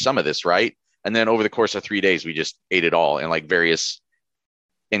freeze some of this, right? And then over the course of 3 days, we just ate it all in like various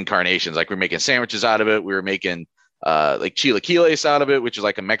incarnations. Like we're making sandwiches out of it. We were making like chilaquiles out of it, which is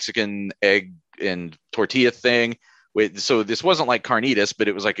like a Mexican egg and tortilla thing. So this wasn't like carnitas, but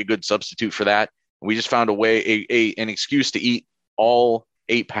it was like a good substitute for that. We just found an excuse to eat all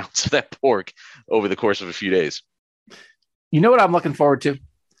 8 pounds of that pork over the course of a few days. You know what I'm looking forward to?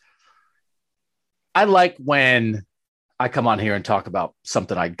 I like when I come on here and talk about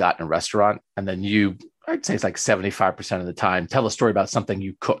something I got in a restaurant, and then I'd say it's like 75% of the time, tell a story about something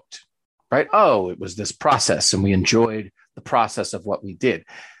you cooked, right? Oh, it was this process, and we enjoyed the process of what we did.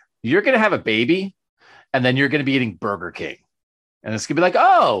 You're going to have a baby, and then you're going to be eating Burger King. And it's going to be like,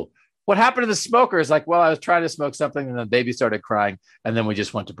 oh, what happened to the smoker? It's like, well, I was trying to smoke something, and the baby started crying, and then we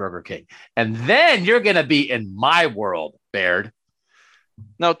just went to Burger King. And then you're going to be in my world, Baird.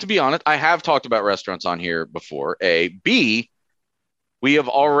 Now, to be honest, I have talked about restaurants on here before. B, we have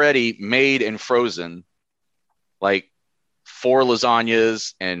already made and frozen like 4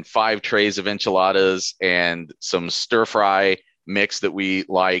 lasagnas and 5 trays of enchiladas and some stir fry mix that we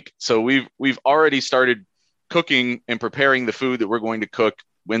like. So we've already started cooking and preparing the food that we're going to cook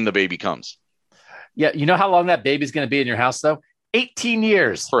when the baby comes. Yeah, you know how long that baby's going to be in your house, though? 18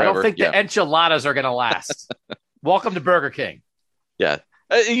 years. Forever, I don't think yeah. the enchiladas are going to last. Welcome to Burger King. Yeah.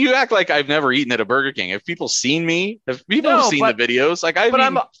 You act like I've never eaten at a Burger King. Have people seen me? Have people seen the videos? Like I've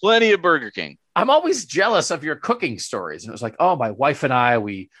eaten plenty of Burger King. I'm always jealous of your cooking stories. And it was like, oh, my wife and I,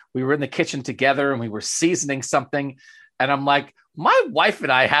 we were in the kitchen together and we were seasoning something. And I'm like, my wife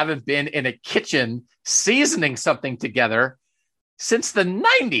and I haven't been in a kitchen seasoning something together since the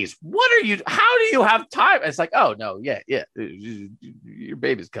 90s. How do you have time? It's like, oh, no, yeah. Your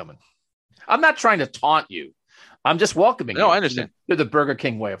baby's coming. I'm not trying to taunt you. I'm just welcoming you. I understand. To the Burger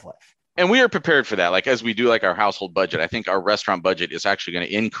King way of life. And we are prepared for that. Like as we do like our household budget, I think our restaurant budget is actually going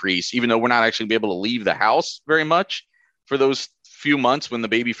to increase, even though we're not actually going to be able to leave the house very much for those few months when the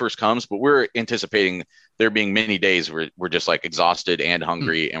baby first comes. But we're anticipating there being many days where we're just like exhausted and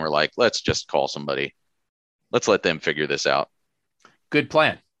hungry. And we're like, let's just call somebody. Let's let them figure this out. Good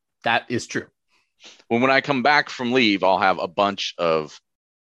plan. That is true. When I come back from leave, I'll have a bunch of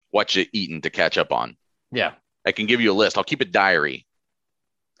what you eaten to catch up on. Yeah. I can give you a list. I'll keep a diary.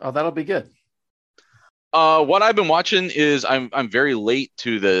 Oh, that'll be good. What I've been watching is I'm very late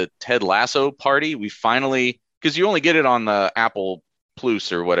to the Ted Lasso party. We finally, because you only get it on the Apple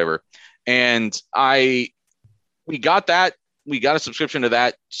Plus or whatever, and we got that. We got a subscription to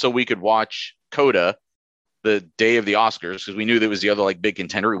that so we could watch Coda the day of the Oscars because we knew that was the other like big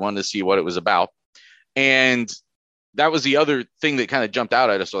contender. We wanted to see what it was about, and that was the other thing that kind of jumped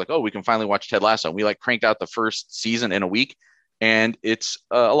out at us. So like, oh, we can finally watch Ted Lasso. We like cranked out the first season in a week. And it's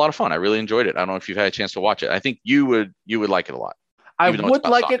a lot of fun. I really enjoyed it. I don't know if you've had a chance to watch it. I think you would like it a lot. I would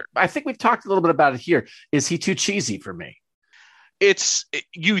like it. I think we've talked a little bit about it here. Is he too cheesy for me?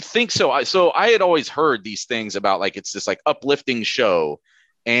 You think so? So I had always heard these things about like it's this like uplifting show,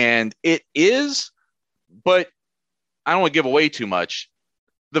 and it is, but I don't want to give away too much.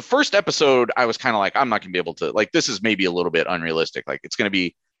 The first episode, I was kind of like, I'm not going to be able to like. This is maybe a little bit unrealistic. Like it's going to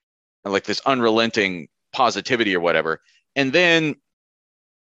be like this unrelenting positivity or whatever. And then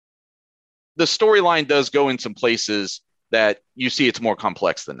the storyline does go in some places that you see it's more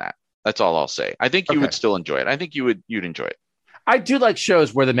complex than that. That's all I'll say. I think you would still enjoy it. I think you'd enjoy it. I do like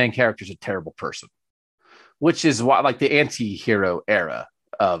shows where the main character is a terrible person, which is why like the anti-hero era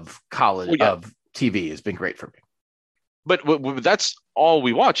of college of TV has been great for me. But that's all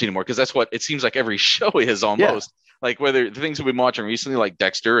we watch anymore because that's what it seems like every show is almost. Like whether the things we've been watching recently, like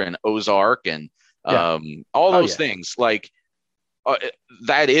Dexter and Ozark and all those things like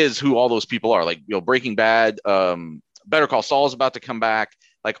that is who all those people are. Like, Breaking Bad, Better Call Saul is about to come back.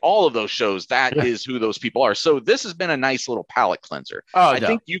 Like all of those shows, that is who those people are. So this has been a nice little palate cleanser. I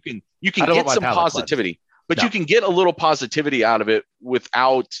think you can get some positivity, but you can get a little positivity out of it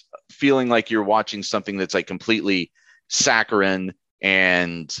without feeling like you're watching something that's like completely saccharine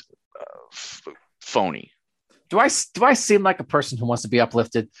and phony. Do I seem like a person who wants to be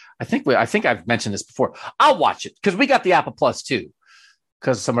uplifted? I think I've mentioned this before. I'll watch it because we got the Apple Plus too.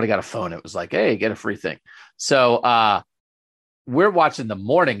 Because somebody got a phone, it was like, hey, get a free thing. So we're watching the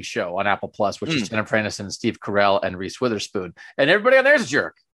morning show on Apple Plus, which is Jennifer Aniston and Steve Carell and Reese Witherspoon, and everybody on there's a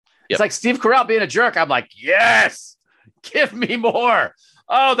jerk. It's like Steve Carell being a jerk. I'm like, yes, give me more.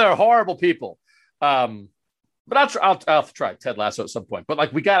 Oh, they're horrible people. But I'll try Ted Lasso at some point. But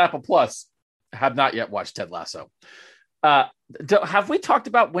like we got Apple Plus. Have not yet watched Ted Lasso. Have we talked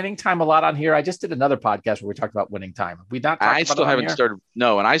about Winning Time a lot on here? I just did another podcast where we talked about Winning Time. Have we not? I still haven't started.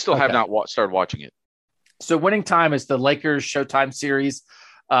 No, and I still have not started watching it. So Winning Time is the Lakers Showtime series.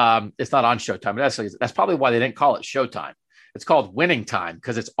 It's not on Showtime. That's probably why they didn't call it Showtime. It's called Winning Time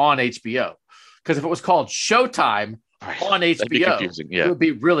because it's on HBO. Because if it was called Showtime on HBO, it would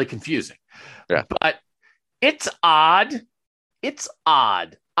be really confusing. Yeah. But it's odd. It's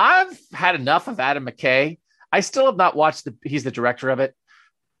odd. I've had enough of Adam McKay. I still have not watched he's the director of it,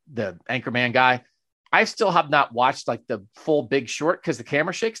 the Anchorman guy. I still have not watched like the full Big Short because the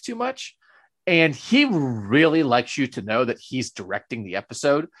camera shakes too much. And he really likes you to know that he's directing the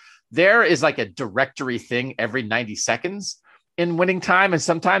episode. There is like a directory thing every 90 seconds in Winning Time. And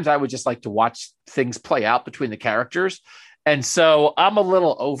sometimes I would just like to watch things play out between the characters. And so I'm a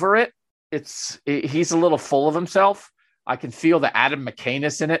little over it. He's a little full of himself. I can feel the Adam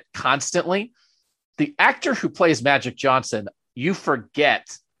McKay-ness in it constantly. The actor who plays Magic Johnson, you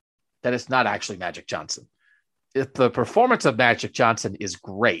forget that it's not actually Magic Johnson. The performance of Magic Johnson is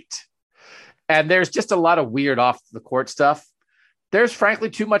great. And there's just a lot of weird off the court stuff. There's frankly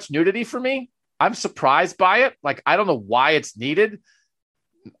too much nudity for me. I'm surprised by it. Like, I don't know why it's needed.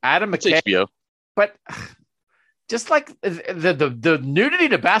 Adam McKay. HBO. But just like the nudity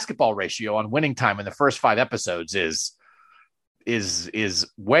to basketball ratio on Winning Time in the first 5 episodes is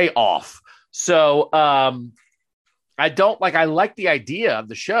way off. So I I like the idea of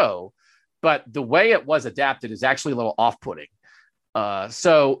the show, but the way it was adapted is actually a little off-putting.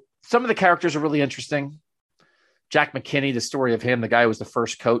 So some of the characters are really interesting. Jack McKinney, the story of him, the guy who was the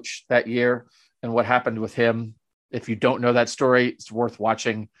first coach that year and what happened with him. If you don't know that story, it's worth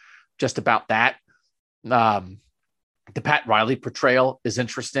watching just about that. The Pat Riley portrayal is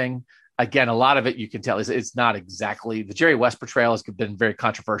interesting. Again, a lot of it you can tell it's not exactly the Jerry West portrayal has been very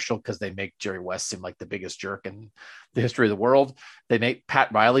controversial because they make Jerry West seem like the biggest jerk in the history of the world. They make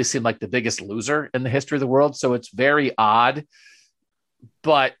Pat Riley seem like the biggest loser in the history of the world. So it's very odd,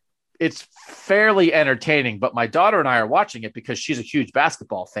 but it's fairly entertaining. But my daughter and I are watching it because she's a huge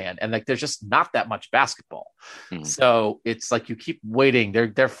basketball fan, and like there's just not that much basketball. So it's like you keep waiting.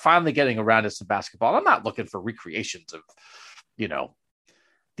 They're finally getting around to some basketball. I'm not looking for recreations of,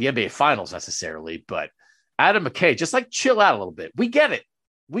 the NBA Finals necessarily, but Adam McKay, just like chill out a little bit. We get it.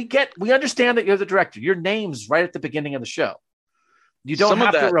 We understand that you're the director. Your name's right at the beginning of the show. You don't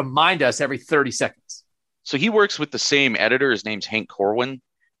have to remind us every 30 seconds. So he works with the same editor. His name's Hank Corwin,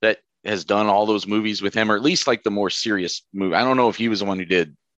 that has done all those movies with him, or at least like the more serious movie. I don't know if he was the one who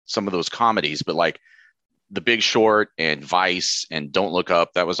did some of those comedies, but like The Big Short and Vice and Don't Look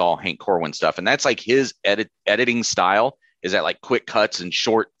Up, that was all Hank Corwin stuff. And that's like his editing style is that like quick cuts and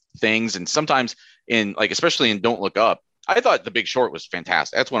short things. And sometimes in like, especially in Don't Look Up, I thought The Big Short was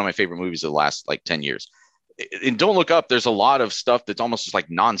fantastic. That's one of my favorite movies of the last like 10 years. In Don't Look Up, there's a lot of stuff that's almost just like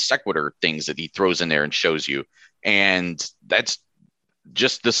non sequitur things that he throws in there and shows you. And that's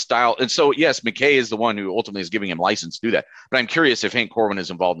just the style. And so, yes, McKay is the one who ultimately is giving him license to do that. But I'm curious if Hank Corwin is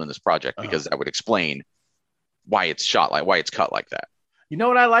involved in this project, because that would explain why it's shot like, why it's cut like that. You know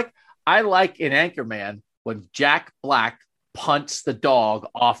what I like? I like in Anchorman when Jack Black punts the dog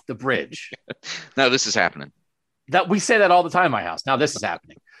off the bridge. Now this is happening. That we say that all the time in my house. Now this is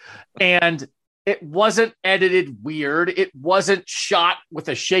happening. And it wasn't edited weird. It wasn't shot with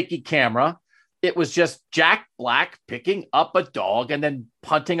a shaky camera. It was just Jack Black picking up a dog and then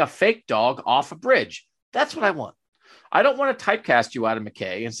punting a fake dog off a bridge. That's what I want. I don't want to typecast you, Adam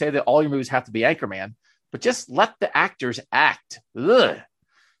McKay, and say that all your movies have to be Anchorman, but just let the actors act. Ugh.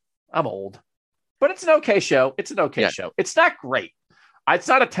 I'm old. But it's an okay show. It's an okay show. It's not great. It's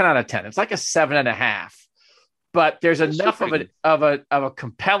not a 10 out of 10. It's like a 7.5. But there's enough of a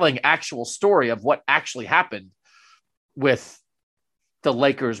compelling actual story of what actually happened with the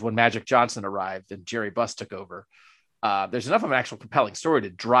Lakers when Magic Johnson arrived and Jerry Buss took over. There's enough of an actual compelling story to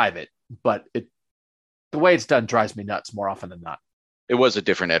drive it, but the way it's done drives me nuts more often than not. It was a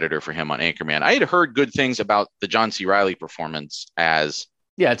different editor for him on Anchorman. I had heard good things about the John C. Reilly performance as...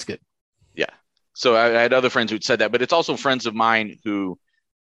 Yeah, it's good. Yeah. So I had other friends who'd said that, but it's also friends of mine who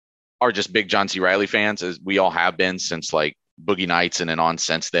are just big John C. Reilly fans, as we all have been since like Boogie Nights and then on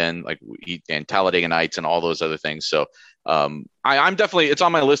since then, like and Talladega Nights and all those other things. So I'm definitely, it's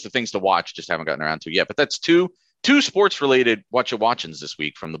on my list of things to watch, just haven't gotten around to yet. But that's two sports related watch-a-watchins this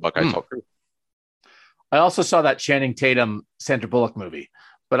week from the Buckeye Talk crew. I also saw that Channing Tatum Sandra Bullock movie,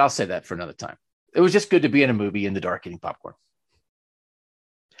 but I'll say that for another time. It was just good to be in a movie in the dark eating popcorn.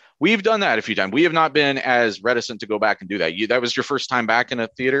 We've done that a few times. We have not been as reticent to go back and do that. That was your first time back in a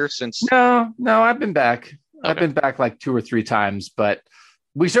theater since? No, I've been back. Okay. I've been back like 2 or 3 times, but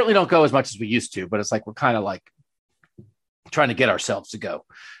we certainly don't go as much as we used to. But it's like we're kind of like trying to get ourselves to go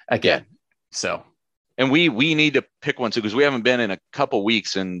again. Yeah. So, and we need to pick one too, because we haven't been in a couple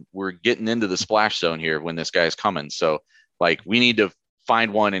weeks, and we're getting into the splash zone here when this guy's coming. So, like, we need to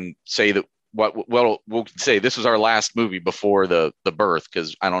find one and say that. We'll say this was our last movie before the birth,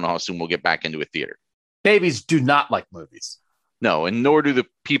 because I don't know how soon we'll get back into a theater. Babies do not like movies. No, and nor do the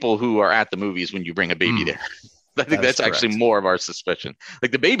people who are at the movies when you bring a baby there. I think that's actually more of our suspicion.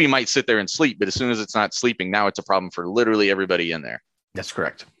 Like the baby might sit there and sleep, but as soon as it's not sleeping, now it's a problem for literally everybody in there. That's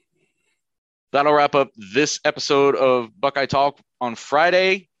correct. That'll wrap up this episode of Buckeye Talk. On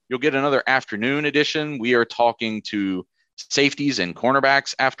Friday, you'll get another afternoon edition. We are talking to safeties and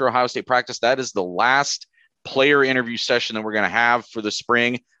cornerbacks after Ohio State practice. That is the last player interview session that we're going to have for the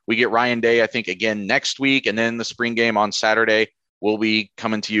spring. We get Ryan Day, I think, again next week, and then the spring game on Saturday. We'll be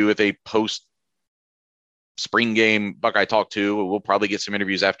coming to you with a post spring game Buckeye Talk 2. We'll probably get some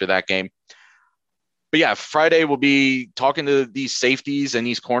interviews after that game. But yeah, Friday we'll be talking to these safeties and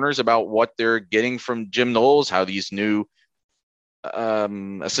these corners about what they're getting from Jim Knowles, how these new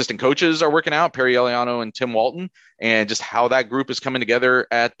assistant coaches are working out, Perry Eliano and Tim Walton, and just how that group is coming together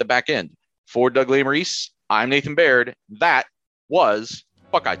at the back end. For Doug Lesmerises, I'm Nathan Baird. That was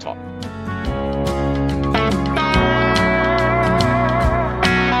Buckeye Talk.